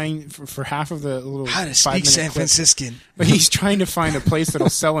was trying for half of the little how to speak San Franciscan. But he's trying to find a place that'll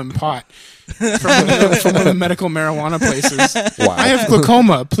sell him pot from one of the medical marijuana places. Wow. I have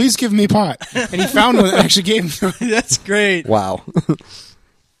glaucoma. Please give me pot. And he found one that actually gave him. That's great. Wow.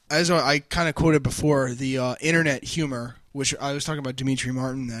 As I kind of quoted before, the internet humor, which I was talking about Dimitri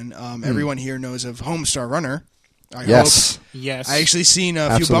Martin then. Everyone here knows of Homestar Runner. I hope. Yes. I actually seen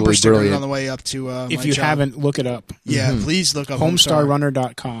a few bumper stickers on the way up to if you haven't, look it up. Yeah, please look up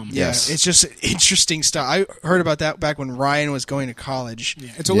HomestarRunner.com. Yes. It's just interesting stuff. I heard about that back when Ryan was going to college.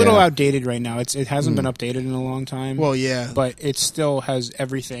 Yeah, it's a little outdated right now. It hasn't been updated in a long time. Well, yeah. But it still has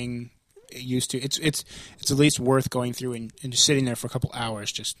everything it used to. It's at least worth going through and just sitting there for a couple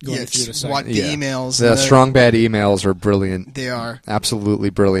hours just going through the site. The emails. The strong bad emails are brilliant. They are.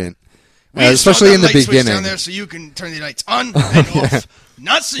 Absolutely brilliant. Especially in the beginning. Down there so you can turn the lights on and off.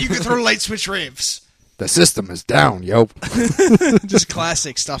 Not so you can throw light switch raves. The system is down, yo. Just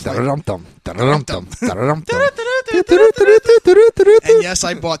classic stuff. And yes,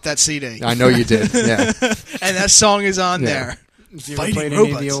 I bought that CD. I know you did. Yeah. And that song is on there. If you ever played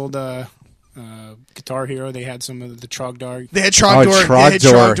any of the old Guitar Hero, they had some of the Trogdor. They had Trogdor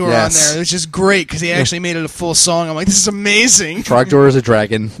on yes. there. It was just great because he actually made it a full song. I'm like, this is amazing. Trogdor is a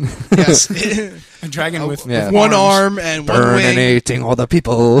dragon. Yes. A dragon with one arm and one wing. Burning all the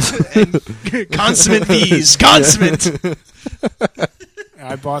people. And consummate V's. Consummate.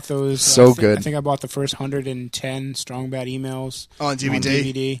 I bought those. Good. I think I bought the first 110 Strong Bad emails on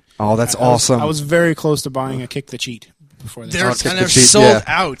DVD. Oh, that's awesome. I was very close to buying a Kick the Cheat before that. They're sold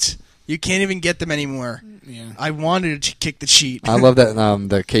out. You can't even get them anymore. Yeah. I wanted to Kick the Cheat. I love that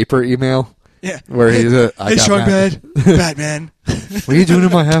the Caper email. Yeah. Where he's hey, Strong Bad. Batman. What are you doing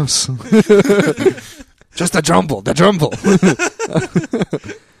in my house? Just the jumble.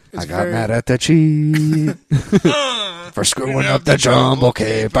 I got mad at the cheat for screwing up the jumble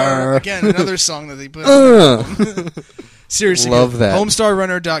caper. Again, another song that they put on. Seriously, love that.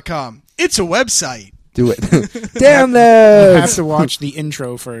 homestarrunner.com. It's a website. Do it. Damn that! You have to watch the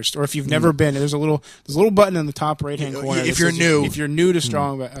intro first, or if you've never been, there's a little button in the top right hand corner. If you're new to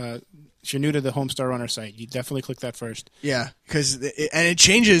Strong, if you're new to the Homestar Runner site, you definitely click that first. Yeah, because it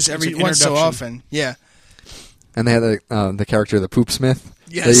changes every once so often. Yeah, and they had the character, the Poop Smith.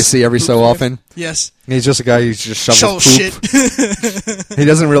 Yes. That you see every so often. Yes. He's just a guy who just shovels poop. Shit. He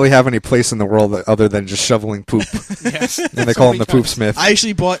doesn't really have any place in the world other than just shoveling poop. Yes. And they call him the Poop Smith. I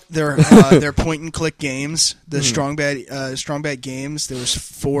actually bought their point and click games, the Strong Bad games. There was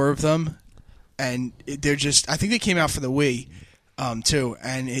 4 of them, and they're just. I think they came out for the Wii, too,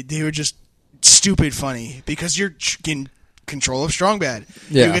 and they were just stupid funny because you're in control of Strong Bad.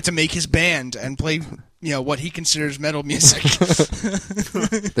 Yeah. You get to make his band and play. What he considers metal music.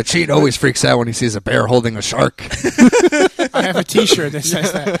 The cheat always freaks out when he sees a bear holding a shark. I have a T-shirt that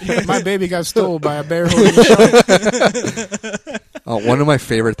says that. My baby got stolen by a bear holding a shark. One of my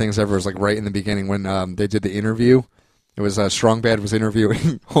favorite things ever was like right in the beginning when they did the interview. It was Strong Bad was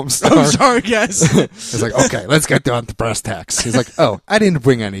interviewing Homestar. Homestar, yes. It's like, okay, let's get down to brass tacks. He's like, oh, I didn't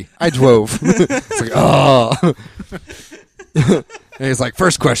bring any. I drove. It's like, oh. And he's like,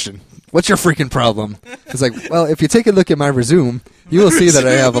 first question. What's your freaking problem? It's like, well, if you take a look at my resume, you will see that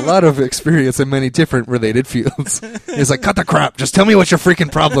I have a lot of experience in many different related fields. He's like, cut the crap. Just tell me what your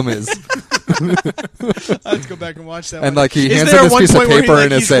freaking problem is. I have to go back and watch that and one. Like he hands him this piece of paper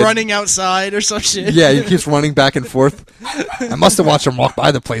and it says, he's running outside or some shit. Yeah, he keeps running back and forth. I must have watched him walk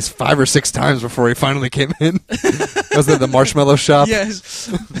by the place 5 or 6 times before he finally came in. Was it the marshmallow shop? Yes.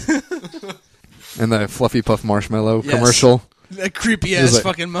 And the Fluffy Puff marshmallow commercial. That creepy ass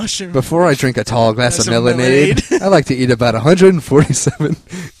fucking mushroom. Before I drink a tall glass of lemonade, I like to eat about 147.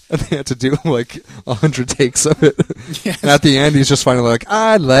 And they had to do like 100 takes of it. Yes. And at the end, he's just finally like,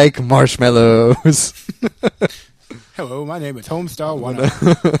 I like marshmallows. Hello, my name is Homestar One.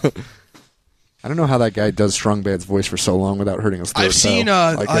 I don't know how that guy does Strong Bad's voice for so long without hurting his throat. I've seen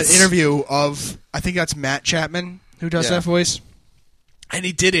an interview of, I think that's Matt Chapman who does that voice. And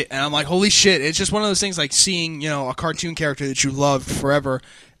he did it, and I'm like, holy shit. It's just one of those things like seeing, a cartoon character that you loved forever,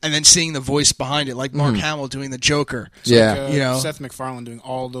 and then seeing the voice behind it, like Mark Hamill doing the Joker. It's like, Seth MacFarlane doing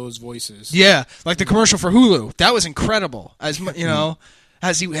all those voices. Yeah, like the commercial for Hulu. That was incredible. As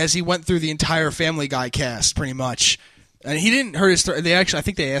as he went through the entire Family Guy cast, pretty much. And he didn't hurt his throat. I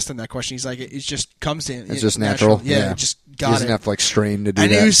think they asked him that question. He's like, it just comes to him. It's just natural. Yeah, it just got it. He doesn't have to like strain to do that.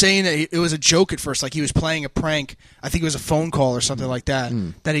 And that. he was saying that it was a joke at first. Like he was playing a prank. I think it was a phone call or something like that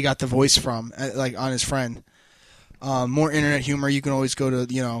that he got the voice from, like on his friend. More internet humor. You can always go to,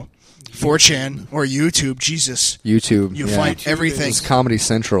 4chan or YouTube. Jesus. YouTube. You find everything. It's Comedy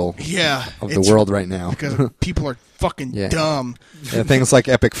Central of the world right now. Because people are fucking dumb. Yeah, things like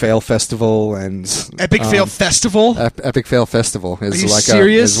Epic Fail Festival and Epic Fail Festival. Epic Fail Festival is like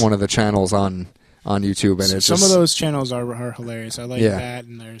serious? Is one of the channels on YouTube, and it's some of those channels are hilarious. I like that,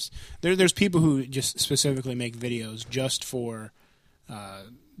 and there's people who just specifically make videos just for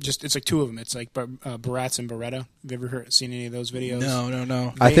it's like 2 of them. It's like Barats and Beretta. Have you ever seen any of those videos?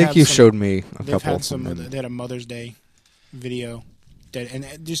 No. I think you showed me a couple. They had a Mother's Day video, and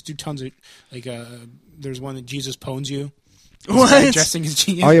just do tons of like. There's one that Jesus Pwns You. What? Dressing as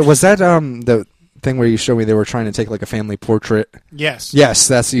Jesus. Oh yeah, was that the thing where you showed me they were trying to take like a family portrait? Yes.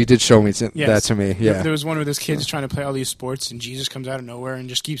 That's you did show me that to me. Yeah. There was one where this kid's trying to play all these sports, and Jesus comes out of nowhere and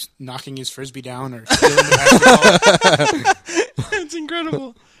just keeps knocking his frisbee down or stealing the basketball. That's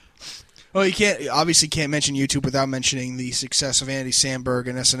incredible. Well, you can't mention YouTube without mentioning the success of Andy Samberg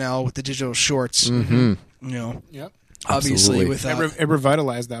and SNL with the digital shorts. Mm-hmm. Yep. Obviously, with it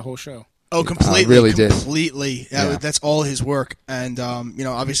revitalized that whole show. Oh, completely! Really did. Completely. That's all his work, and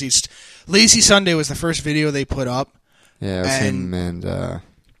obviously, Lazy Sunday was the first video they put up. Yeah, it was him and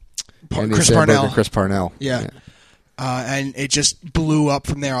Chris Parnell. Chris Parnell. Yeah. and it just blew up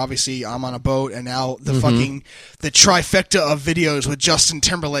from there. Obviously, I'm on a boat, and now the trifecta of videos with Justin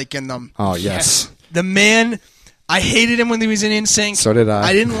Timberlake in them. Oh, yes. The man, I hated him when he was in NSYNC. So did I.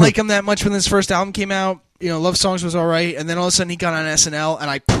 I didn't like him that much when his first album came out. Love Songs was all right, and then all of a sudden he got on SNL,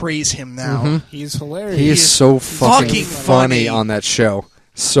 and I praise him now. He's hilarious. He is so fucking funny on that show.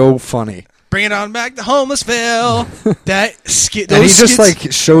 So funny. Bring it on back to Homelessville. That skit, and he just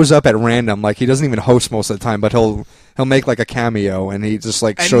like shows up at random. Like he doesn't even host most of the time, but he'll make like a cameo, and he just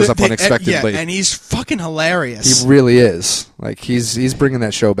like shows up unexpectedly. And he's fucking hilarious. He really is. Like he's bringing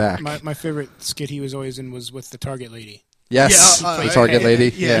that show back. My favorite skit he was always in was with the Target lady. Yes, the Target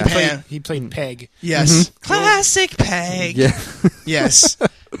lady. Yeah. He played Peg. Yes, Classic Peg. Yeah. Yes.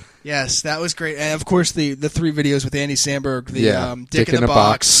 Yes, that was great. And of course, the 3 videos with Andy Samberg, the Dick in the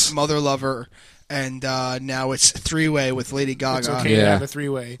Box, Mother Lover, and now it's 3-Way with Lady Gaga. It's okay to have a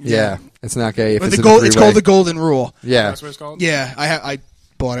 3-way. Yeah, it's not gay if it's a 3-way. It's called the Golden Rule. Yeah, that's what it's called. Yeah, I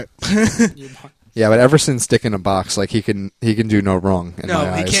bought it. Yeah, but ever since Dick in a Box, like he can do no wrong in my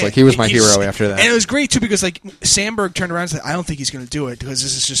eyes. Can't. Like he was my hero after that. And it was great too because like Samberg turned around and said, "I don't think he's going to do it because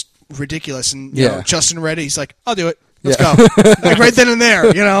this is just ridiculous." And you know, Justin read it. He's like, "I'll do it. Let's go." Like right then and there,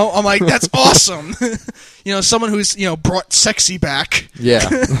 I'm like, "That's awesome." Someone who's brought sexy back. Yeah.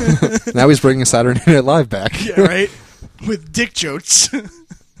 Now he's bringing Saturday Night Live back. Yeah, right. With dick jokes.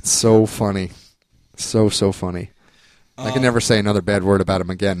 So funny, so funny. I can never say another bad word about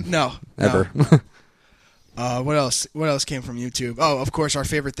him again. No. Ever. No. What else? What else came from YouTube? Oh, of course, our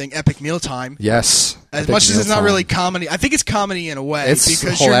favorite thing, Epic Mealtime. Yes. As much as it's not really comedy, I think it's comedy in a way. It's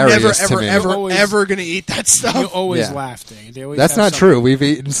because hilarious you're never, ever going to eat that stuff. You always laugh. That's not true. We've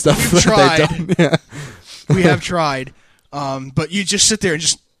eaten stuff We've that they've done. Yeah. We have tried. But you just sit there and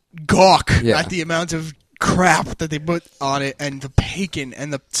just gawk at the amount of crap that they put on it, and the bacon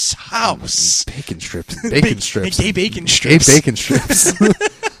and the sauce. Bacon strips. Bacon strips. Gay bacon strips. Gay bacon strips.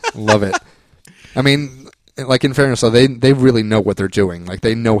 Love it. I mean, like in fairness, though, they really know what they're doing. Like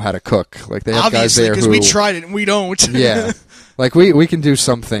they know how to cook. Like they have obviously, guys there because we tried it and we don't. Yeah, like we can do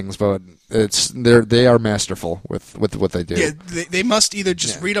some things, but they are masterful with what they do. Yeah, they must either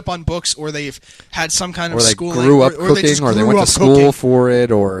just read up on books, or they've had some kind of or they schooling, grew up cooking, or they went to school for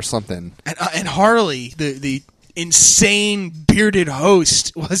it, or something. And Harley, the insane bearded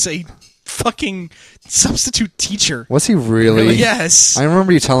host, was a fucking substitute teacher. Was he really? Yes. I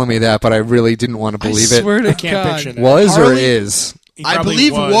remember you telling me that, but I really didn't want to believe it. I swear to I can't God. picture that. Was Harley, or is? I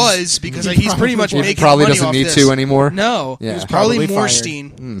believe was because he's pretty much making probably money doesn't off need this. to anymore. No. Yeah. Harley probably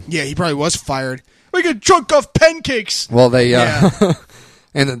Morstein. Yeah, he probably was fired. We get drunk off pancakes. Well, they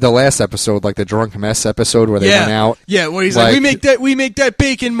and the last episode, like the drunk mess episode, where they went out. Yeah, where he's like, we make that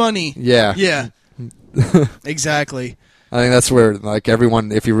bacon money. Yeah, yeah, exactly. I think that's where like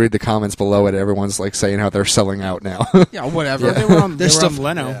everyone, if you read the comments below it, everyone's like saying how they're selling out now. Yeah, whatever. Yeah. They were on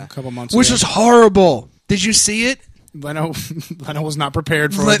Leno a couple months ago. Which was horrible. Did you see it? Leno was not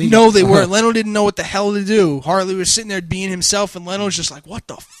prepared for it. No, they weren't. Leno didn't know what the hell to do. Harley was sitting there being himself, and Leno was just like, what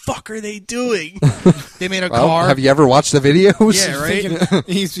the fuck are they doing? They made a car. Have you ever watched the videos? Yeah, right?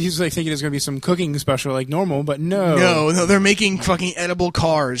 He's like thinking it's going to be some cooking special like normal, but no. No, they're making fucking edible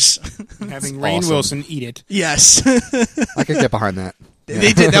cars. Having Rainn Wilson eat it. Yes. I could get behind that.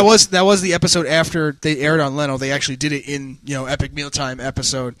 They did. That was the episode after they aired on Leno. They actually did it in Epic Mealtime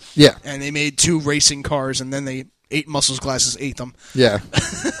episode. Yeah. And they made 2 racing cars, and then they ate Muscles Glasses, ate them. Yeah.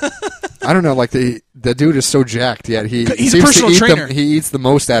 I don't know, like the dude is so jacked, yet he's a personal trainer. He eats the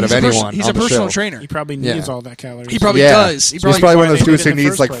most out of anyone. He's a personal trainer. He probably needs all that calories. He probably does. He's probably one of those dudes who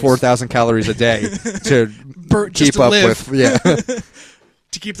needs like 4,000 calories a day to keep up with. Yeah.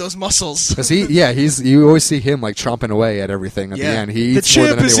 To keep those muscles. Because you always see him like chomping away at everything at the end. He eats more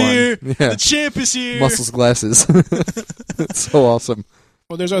than anyone. Yeah. The champ is here. Muscles Glasses. It's so awesome.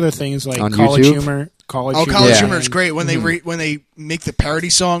 Well, there's other things like on College YouTube? Humor. College Humor is great when they make the parody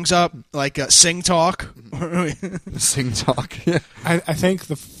songs up, like Sing Talk. Sing Talk. Yeah. I think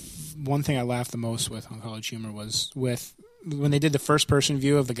the one thing I laughed the most with on College Humor was with when they did the first person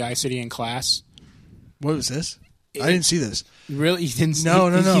view of the guy sitting in class. What was this? I didn't see this. Really? He didn't. No.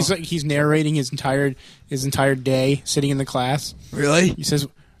 He's narrating his entire day sitting in the class. Really? He says,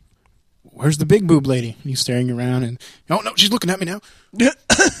 "Where's the big boob lady?" And he's staring around, and no, she's looking at me now.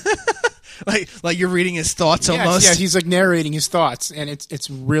 like you're reading his thoughts almost. Yeah, he's like narrating his thoughts, and it's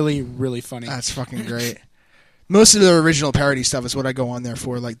really, really funny. That's fucking great. Most of the original parody stuff is what I go on there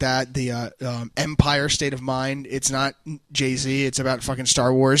for, like that. The Empire State of Mind. It's not Jay-Z. It's about fucking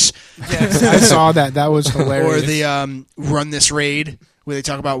Star Wars. Yes, I saw that. That was hilarious. Or the Run This Raid, where they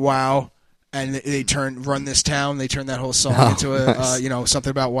talk about WoW, and they Run This Town. They turn that whole song into a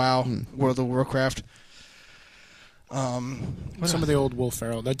something about WoW, World of Warcraft. Some of the old Will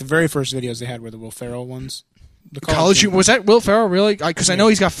Ferrell, like the very first videos they had were the Will Ferrell ones. The College Humor. Was that Will Ferrell, really? Because I know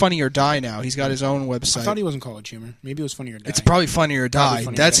he's got Funny or Die now. He's got his own website. I thought he wasn't College Humor. Maybe it was Funny or Die. It's probably Funny or Die.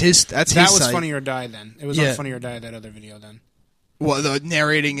 That's his That was site. Funny or Die then. It was on Funny or Die, that other video then. What, the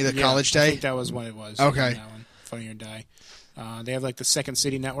narrating the college day? I think that was what it was. Okay. That one, Funny or Die. They have like the Second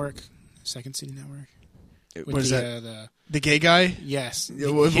City Network. Second City Network? What is that? The gay guy? Yes.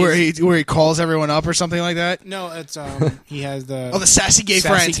 Where he calls everyone up or something like that? No, it's he has the the sassy gay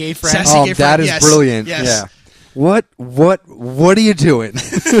friend. Gay friend. Sassy gay that friend. is brilliant. Yes. Yeah. What are you doing?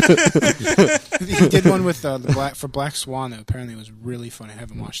 He did one with for Black Swan that apparently was really funny. I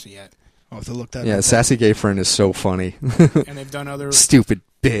haven't watched it yet. I'll have to look that up. Yeah, sassy gay friend is so funny. And they've done other stupid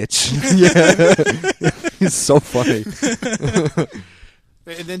bitch. Yeah. He's so funny.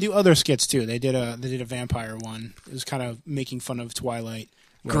 They do other skits too. They did a vampire one. It was kind of making fun of Twilight.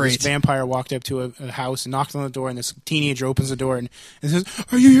 Great. This vampire walked up to a house and knocked on the door, and this teenager opens the door and says,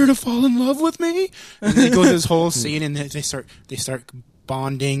 "Are you here to fall in love with me?" And they go through this whole scene, and they start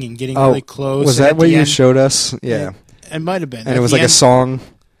bonding and getting really close. Was that what you showed us? Yeah, it might have been. And it was like a song.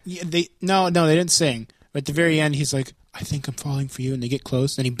 Yeah, they didn't sing. But at the very end, he's like, "I think I'm falling for you," and they get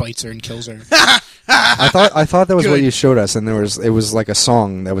close, and he bites her and kills her. I thought that was what you showed us, and it was like a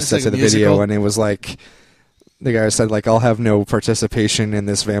song that was set to the video, and it was like the guy said like, "I'll have no participation in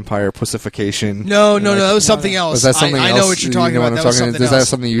this vampire pussification." No, that was something else. Was that something else? I know what you're talking about. That was something else. Is that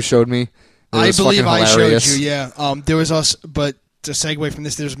something you showed me? I believe I showed you. Yeah. There was us, but to segue from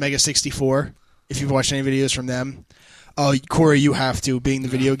this, there's Mega 64. If you've watched any videos from them, Cory, you have to, being the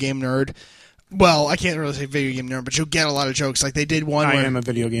video game nerd. Well, I can't really say video game nerd, but you'll get a lot of jokes. Like they did one. I am a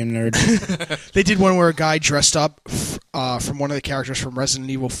video game nerd. They did one where a guy dressed up from one of the characters from Resident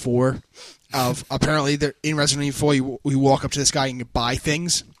Evil 4. Apparently, in Resident Evil 4, we walk up to this guy and you buy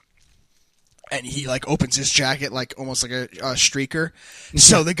things, and he like opens his jacket like almost like a streaker.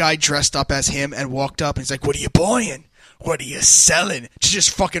 So the guy dressed up as him and walked up and he's like, "What are you buying? What are you selling?" To just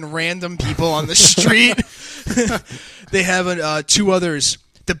fucking random people on the street. They have two others.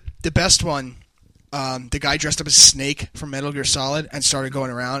 The best one. The guy dressed up as Snake from Metal Gear Solid and started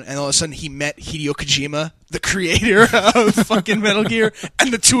going around, and all of a sudden he met Hideo Kojima, the creator of fucking Metal Gear,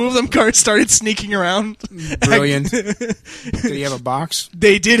 and the two of them started sneaking around. Brilliant. Did he have a box?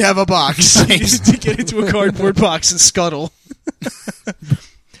 They did have a box. To get into a cardboard box and scuttle.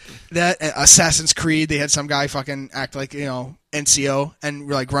 That Assassin's Creed, they had some guy fucking act like, NCO and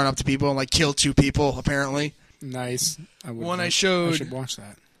like run up to people and like kill two people, apparently. Nice. I should watch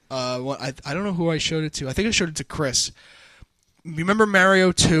that. I don't know who I showed it to. I think I showed it to Chris. Remember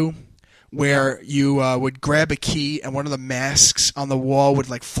Mario 2, where you would grab a key and one of the masks on the wall would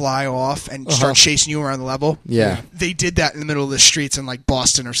like fly off and start chasing you around the level? Yeah. They did that in the middle of the streets in like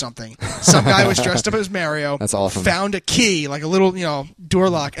Boston or something. Some guy was dressed up as Mario. That's awesome. Found a key, like a little, door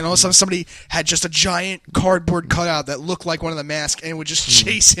lock, and all of a sudden somebody had just a giant cardboard cutout that looked like one of the masks and would just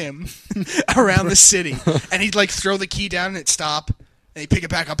chase him around the city. And he'd like throw the key down and it'd stop. And you pick it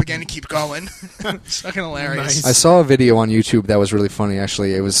back up again and keep going. It's fucking hilarious. Nice. I saw a video on YouTube that was really funny,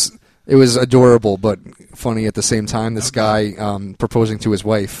 actually. It was adorable, but funny at the same time. This guy proposing to his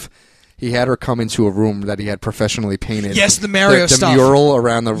wife. He had her come into a room that he had professionally painted. Yes, the Mario stuff. The mural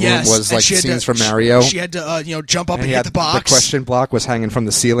around the room was like scenes from Mario. She had to jump up and hit the box. The question block was hanging from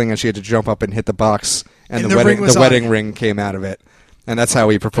the ceiling, and she had to jump up and hit the box. And the wedding ring came out of it. And that's how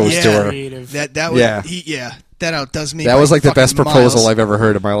he proposed to her. Creative. That was, that outdoes me. That was like the best proposal miles. I've ever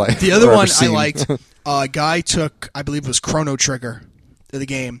heard in my life. The other one I liked, a guy took, I believe it was Chrono Trigger, the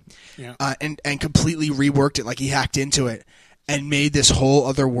game, and completely reworked it, like he hacked into it, and made this whole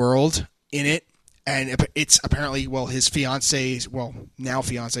other world in it. And it's apparently, his fiance's, now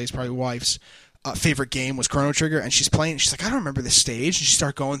fiance's, probably wife's, favorite game was Chrono Trigger, and she's playing, she's like, I don't remember this stage, and she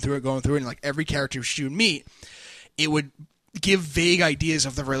started going through it, and like every character she would meet, it would give vague ideas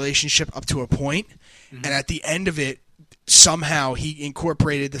of the relationship up to a point. And at the end of it, somehow he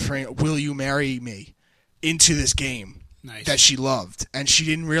incorporated the phrase, "Will you marry me?" into this game that she loved. And she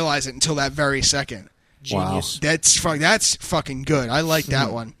didn't realize it until that very second. Genius. Wow. That's fucking good. I like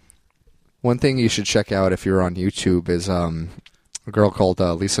that one. One thing you should check out if you're on YouTube is a girl called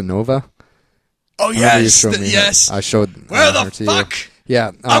Lisa Nova. Oh, yes. Yes. I showed Where her the to fuck? You.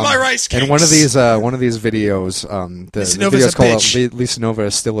 Yeah, are my rice cakes? And one of these videos, the video is called Lisa Nova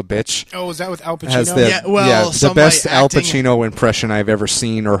is Still a Bitch. Oh, is that with Al Pacino? Has the best Al Pacino impression I've ever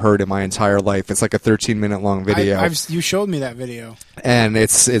seen or heard in my entire life. It's like a 13-minute long video. You showed me that video, and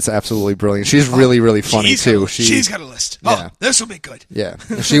it's absolutely brilliant. She's really, really funny too. She's got a list. Yeah. This will be good. Yeah,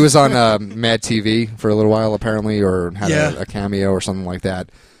 she was on Mad TV for a little while apparently, or had a cameo or something like that.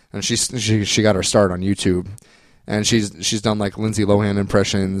 And she got her start on YouTube. And she's done like Lindsay Lohan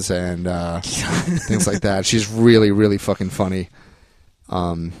impressions and things like that. She's really, really fucking funny.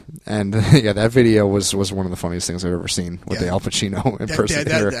 And yeah, that video was one of the funniest things I've ever seen with the Al Pacino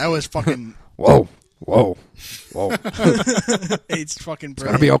impersonator. That was fucking. Whoa. It's fucking brilliant. It's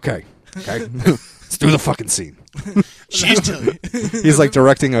gonna be okay. Okay, let's do the fucking scene. She's telling. He's like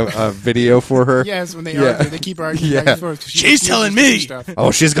directing a video for her. Yes, when they argue, they keep arguing back and forth. She's telling me. Stuff.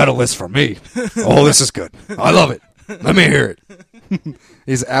 Oh, she's got a list for me. Oh, this is good. I love it. Let me hear it.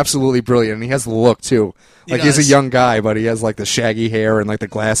 He's absolutely brilliant, and he has the look too. Like he's a young guy, but he has like the shaggy hair and like the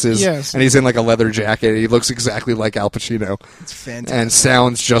glasses. Yes. And he's in like a leather jacket. He looks exactly like Al Pacino. It's fantastic. And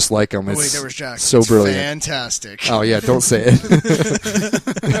sounds just like him. It's there was Jack. So it's brilliant. Fantastic. Oh yeah, don't say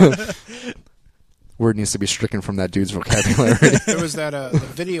it. Word needs to be stricken from that dude's vocabulary. There was that the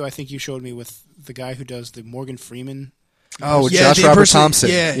video I think you showed me with the guy who does the Morgan Freeman. Oh, Josh Robert Thompson.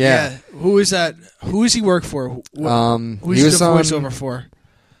 Yeah. Who is that? Who does he work for? Who's he the voiceover for?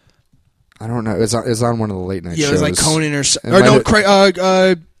 I don't know. It's on one of the late night shows. Yeah, it was like Conan or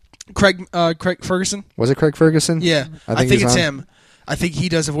Craig Ferguson. Was it Craig Ferguson? Yeah, I think it's him. I think he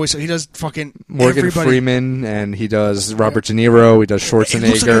does a voice. He does fucking Morgan Freeman, and he does Robert De Niro. He does Schwarzenegger. It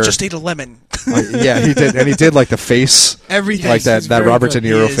looks like I just ate a lemon. Yeah, he did, and he did like the face, everything, like that Robert De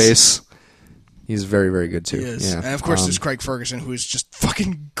Niro face. He's very, very good too. He is. Yeah. And of course, there's Craig Ferguson, who is just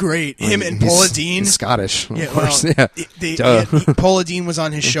fucking great. Him and Paula Deen. He's Scottish, of yeah, course. Well, yeah. Paula Deen was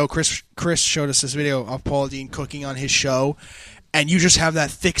on his show. Chris showed us this video of Paula Deen cooking on his show, and you just have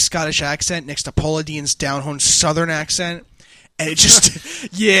that thick Scottish accent next to Paula Deen's down-home Southern accent. And it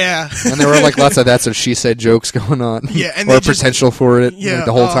just, yeah. And there were like lots of that's what she said jokes going on. Yeah, and or potential for it like,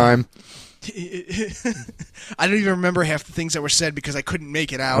 the whole time. I don't even remember half the things that were said because I couldn't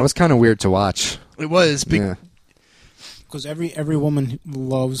make it out. It was kind of weird to watch. It was. Because every woman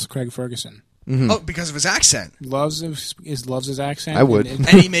loves Craig Ferguson. Mm-hmm. Oh, because of his accent. Loves his accent. I would. And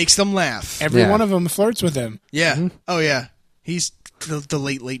he makes them laugh. Every one of them flirts with him. Yeah. Mm-hmm. Oh, yeah. He's the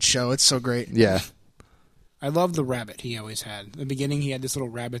late show. It's so great. Yeah. I love the rabbit he always had. In the beginning, he had this little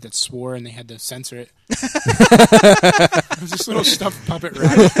rabbit that swore, and they had to censor it. It was this little stuffed puppet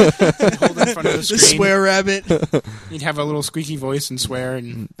rabbit hold in front of the screen. The swear rabbit. He'd have a little squeaky voice and swear,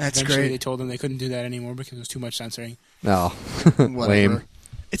 and that's eventually great. They told him they couldn't do that anymore because it was too much censoring. No. Lame.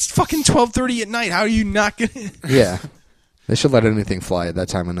 It's fucking 12:30 at night. How are you not gonna? Yeah. They should let anything fly at that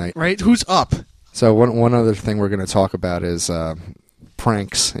time of night. Right? Who's up? So one other thing we're going to talk about is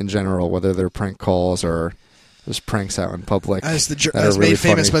pranks in general, whether they're prank calls or just pranks out in public. As really made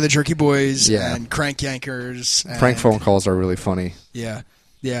famous funny. by the Jerky Boys Yeah. and Crank Yankers. And Prank phone calls are really funny. Yeah.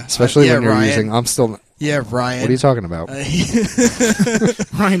 Yeah. Especially when you're Ryan. using... I'm still... Yeah, Ryan. What are you talking about?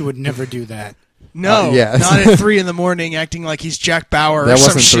 Ryan would never do that. No, yeah. not at 3 a.m. acting like he's Jack Bauer That or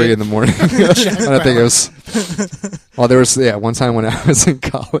some wasn't shit. 3 in the morning. I don't think it was... Well, there was one time when I was in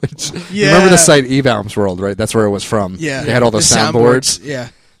college. Yeah. You remember the site Ebaum's World, right? That's where it was from. Yeah. They had all those the soundboards. Yeah.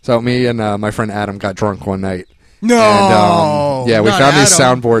 So me and my friend Adam got drunk one night. No. And, we not found these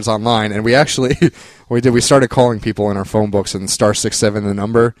Adam. soundboards online, and we actually we started calling people in our phone books and *67 the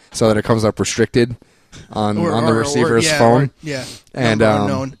number so that it comes up restricted on the receiver's phone. And number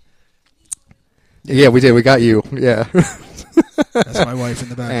unknown. Yeah, we did. We got you. Yeah. That's my wife in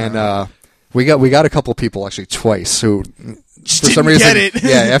the background. And we got a couple people actually twice who just for some didn't reason get it.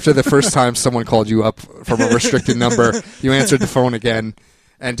 yeah, after the first time someone called you up from a restricted number, you answered the phone again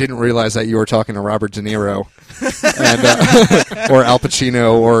and didn't realize that you were talking to Robert De Niro and or Al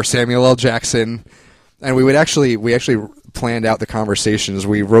Pacino or Samuel L. Jackson. And we actually planned out the conversations.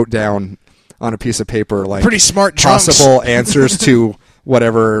 We wrote down on a piece of paper like pretty smart possible answers to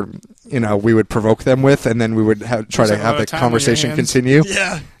whatever we would provoke them with, and then we would try to have the conversation continue.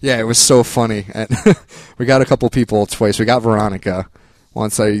 Yeah, it was so funny. And we got a couple people twice. We got Veronica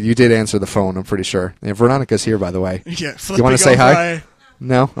once. You did answer the phone, I'm pretty sure. Yeah, Veronica's here, by the way. Yeah, you want to say hi?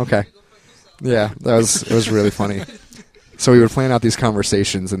 No? Okay. Yeah, it was really funny. So we would plan out these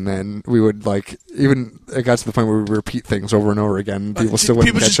conversations, and then we would it got to the point where we would repeat things over and over again. And people still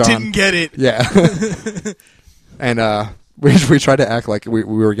wouldn't catch on. People just didn't get it. Yeah. And we tried to act like we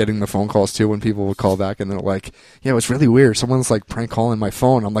were getting the phone calls too when people would call back, and they're like, "Yeah, it was really weird. Someone's like prank calling my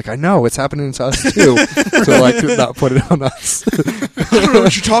phone." I'm like, "I know, it's happening to us too." So not put it on us. I don't know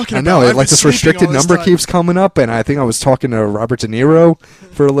what you're talking about. I know, this restricted number keeps coming up, and I think I was talking to Robert De Niro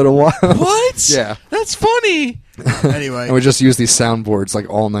for a little while. What? Yeah, that's funny. Anyway, and we just used these soundboards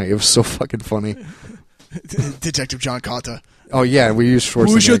all night. It was so fucking funny. Detective John Cotta. Oh yeah, we used Schwarzenegger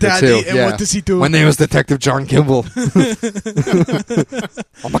Who's your daddy too. and yeah. what does he do? My name is Detective John Kimball.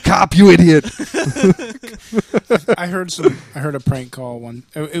 I'm a cop, you idiot. I heard a prank call one.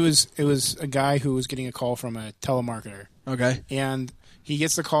 It was a guy who was getting a call from a telemarketer. Okay. And he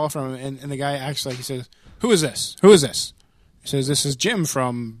gets the call from him, and the guy acts like he says, "Who is this? Who is this?" He says, "This is Jim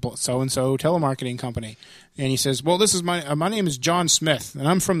from so and so telemarketing company." And he says, "Well, this is my name is John Smith, and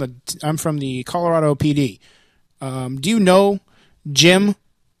I'm from the Colorado PD. Do you know Jim?"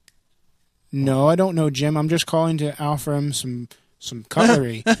 "No, I don't know Jim. I'm just calling to offer him some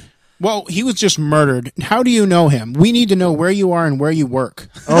cutlery." "Well, he was just murdered. How do you know him? We need to know where you are and where you work."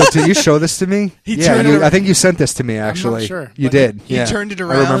 Oh, did you show this to me? I think you sent this to me, actually. I'm not sure. You did. He turned it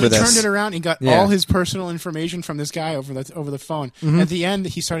around. I remember He this. turned it around. He got all his personal information from this guy over the phone. Mm-hmm. At the end,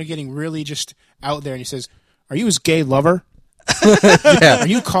 he started getting really just out there, and he says, "Are you his gay lover? Yeah. Are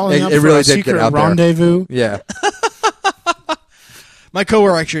you calling up It for really a did get secret out there. rendezvous?" Yeah. My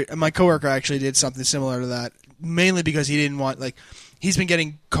coworker actually did something similar to that, mainly because he didn't want he's been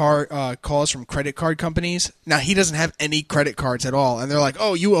getting calls from credit card companies. Now he doesn't have any credit cards at all, and they're like,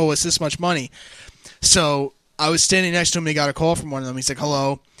 "Oh, you owe us this much money." So I was standing next to him. He got a call from one of them. He's like,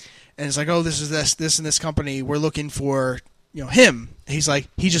 "Hello," and it's like, "Oh, this is this and this company. We're looking for him." He's like,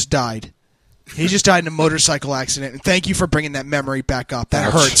 "He just died. He just died in a motorcycle accident, and thank you for bringing that memory back up.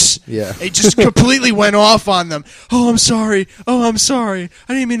 That hurts." Yeah. It just completely went off on them. "Oh, I'm sorry. Oh, I'm sorry.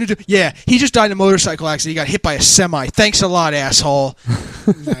 I didn't mean to do..." Yeah, he just died in a motorcycle accident. He got hit by a semi. Thanks a lot, asshole.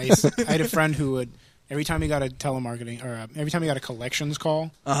 Nice. I had a friend who would, every time he got a telemarketing, or every time he got a collections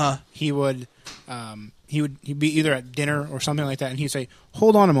call, he'd be either at dinner or something like that, and he'd say,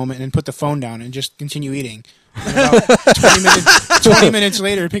 "Hold on a moment," and then put the phone down and just continue eating. And about 20 minutes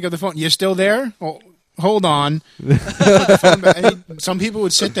later, pick up the phone. "You still there? Well, hold on." Put the phone back. And some people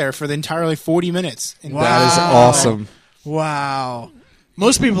would sit there for the entirely 40 minutes. And That is awesome. Wow.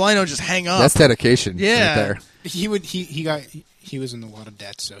 Most people I know just hang up. That's dedication. Yeah. Right there. he was in a lot of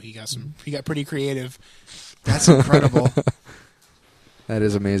debt, so he got pretty creative. That's incredible. That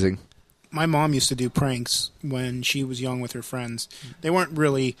is amazing. My mom used to do pranks when she was young with her friends. They weren't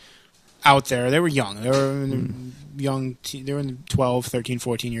really out there. They were young. They were they were 12, 13,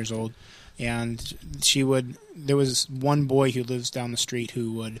 14 years old. And there was one boy who lives down the street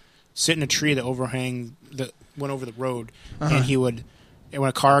who would sit in a tree that went over the road. And when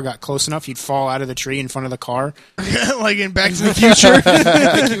a car got close enough, he'd fall out of the tree in front of the car. Like in Back to the Future.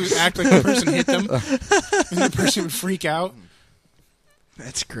 Like he would act like the person hit them. And the person would freak out.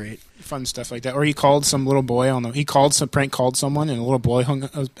 That's great. Fun stuff like that. Or he called some little boy prank called someone, and a little boy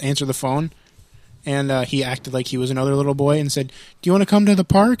answered the phone, and he acted like he was another little boy and said, "Do you want to come to the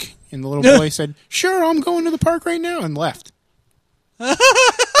park?" And the little boy said, "Sure, I'm going to the park right now," and left. "Mom,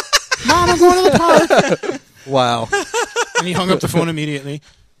 I'm going to the park." Wow. And he hung up the phone immediately.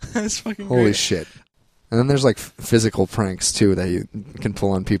 That's fucking great. Holy shit. And then there's physical pranks too that you can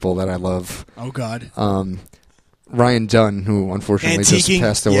pull on people that I love. Oh God. Ryan Dunn, who unfortunately just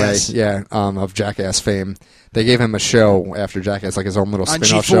passed away, of Jackass fame. They gave him a show after Jackass, like his own little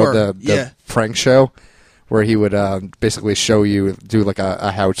spin-off show, the prank show, where he would basically do like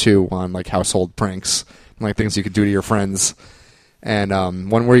a how-to on like household pranks, like things you could do to your friends. And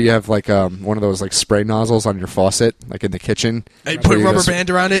one where you have like one of those like spray nozzles on your faucet, like in the kitchen. You put a rubber band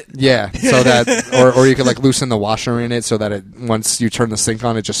around it? Yeah, so that, or you could like loosen the washer in it so that once you turn the sink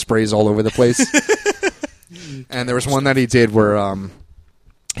on, it just sprays all over the place. And there was one that he did where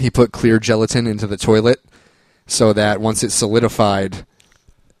he put clear gelatin into the toilet so that once it solidified,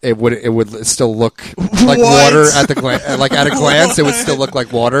 it would still look like water at a glance. It would still look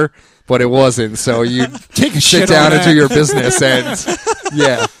like water, but it wasn't. So you sit down and do your business, and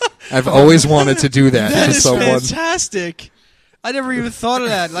yeah, I've always wanted to do that That to is someone. fantastic. I never even thought of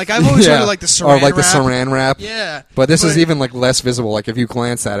that. Like I've always heard of like the saran or like the wrap. saran wrap. Yeah, but this is even like less visible. Like if you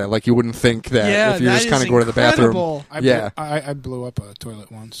glance at it, like you wouldn't think that if you just kind of go to the bathroom. I blew up a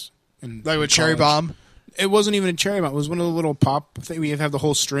toilet once. Like with cherry bomb. It wasn't even a cherry bomb. It was one of the little pop things. We have the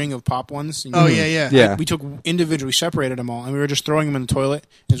whole string of pop ones. Oh, yeah. We took individually separated them all, and we were just throwing them in the toilet.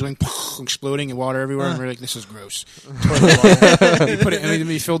 It was going exploding and water everywhere, and we were like, "This is gross." Toilet water. We put it, and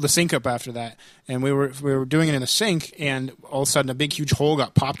we filled the sink up after that, and we were doing it in the sink, and all of a sudden a big huge hole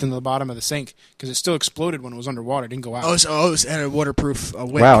got popped into the bottom of the sink because it still exploded when it was underwater. It didn't go out. Oh, it had a waterproof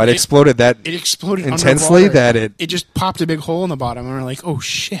wick. Wow, it exploded that. It exploded intensely underwater. that it just popped a big hole in the bottom, and we're like, "Oh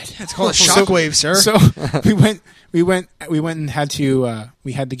shit!" It's called a shockwave, sir. So we went and had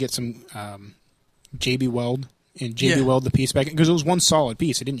to get some JB Weld and JB Weld the piece back because it was one solid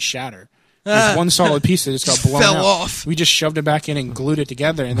piece. It didn't shatter. There's one solid piece that just got blown fell out. off. We just shoved it back in and glued it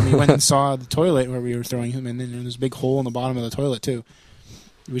together, and then we went and saw the toilet where we were throwing him, and then there was a big hole in the bottom of the toilet too.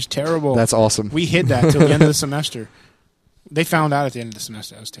 It was terrible. That's awesome. We hid that till the end of the semester. They found out at the end of the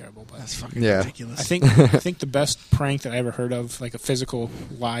semester that was terrible. But That's fucking Yeah. ridiculous. I think the best prank that I ever heard of, like a physical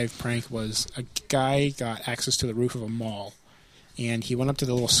live prank, was a guy got access to the roof of a mall, and he went up to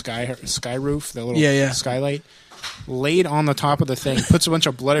the little sky roof, the little skylight, laid on the top of the thing, puts a bunch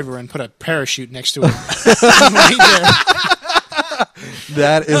of blood everywhere, and put a parachute next to it. Right there.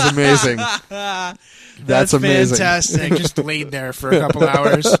 That is amazing. That's amazing. Fantastic. I just laid there for a couple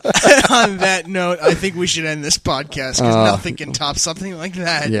hours. On that note, I think we should end this podcast because nothing can top something like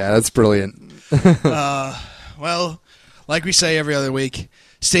that. Yeah, that's brilliant. Well, like we say every other week,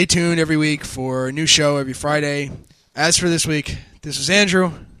 stay tuned every week for a new show every Friday. As for this week, this is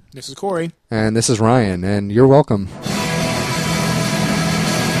Andrew. This is Cory. And this is Ryan, and you're welcome.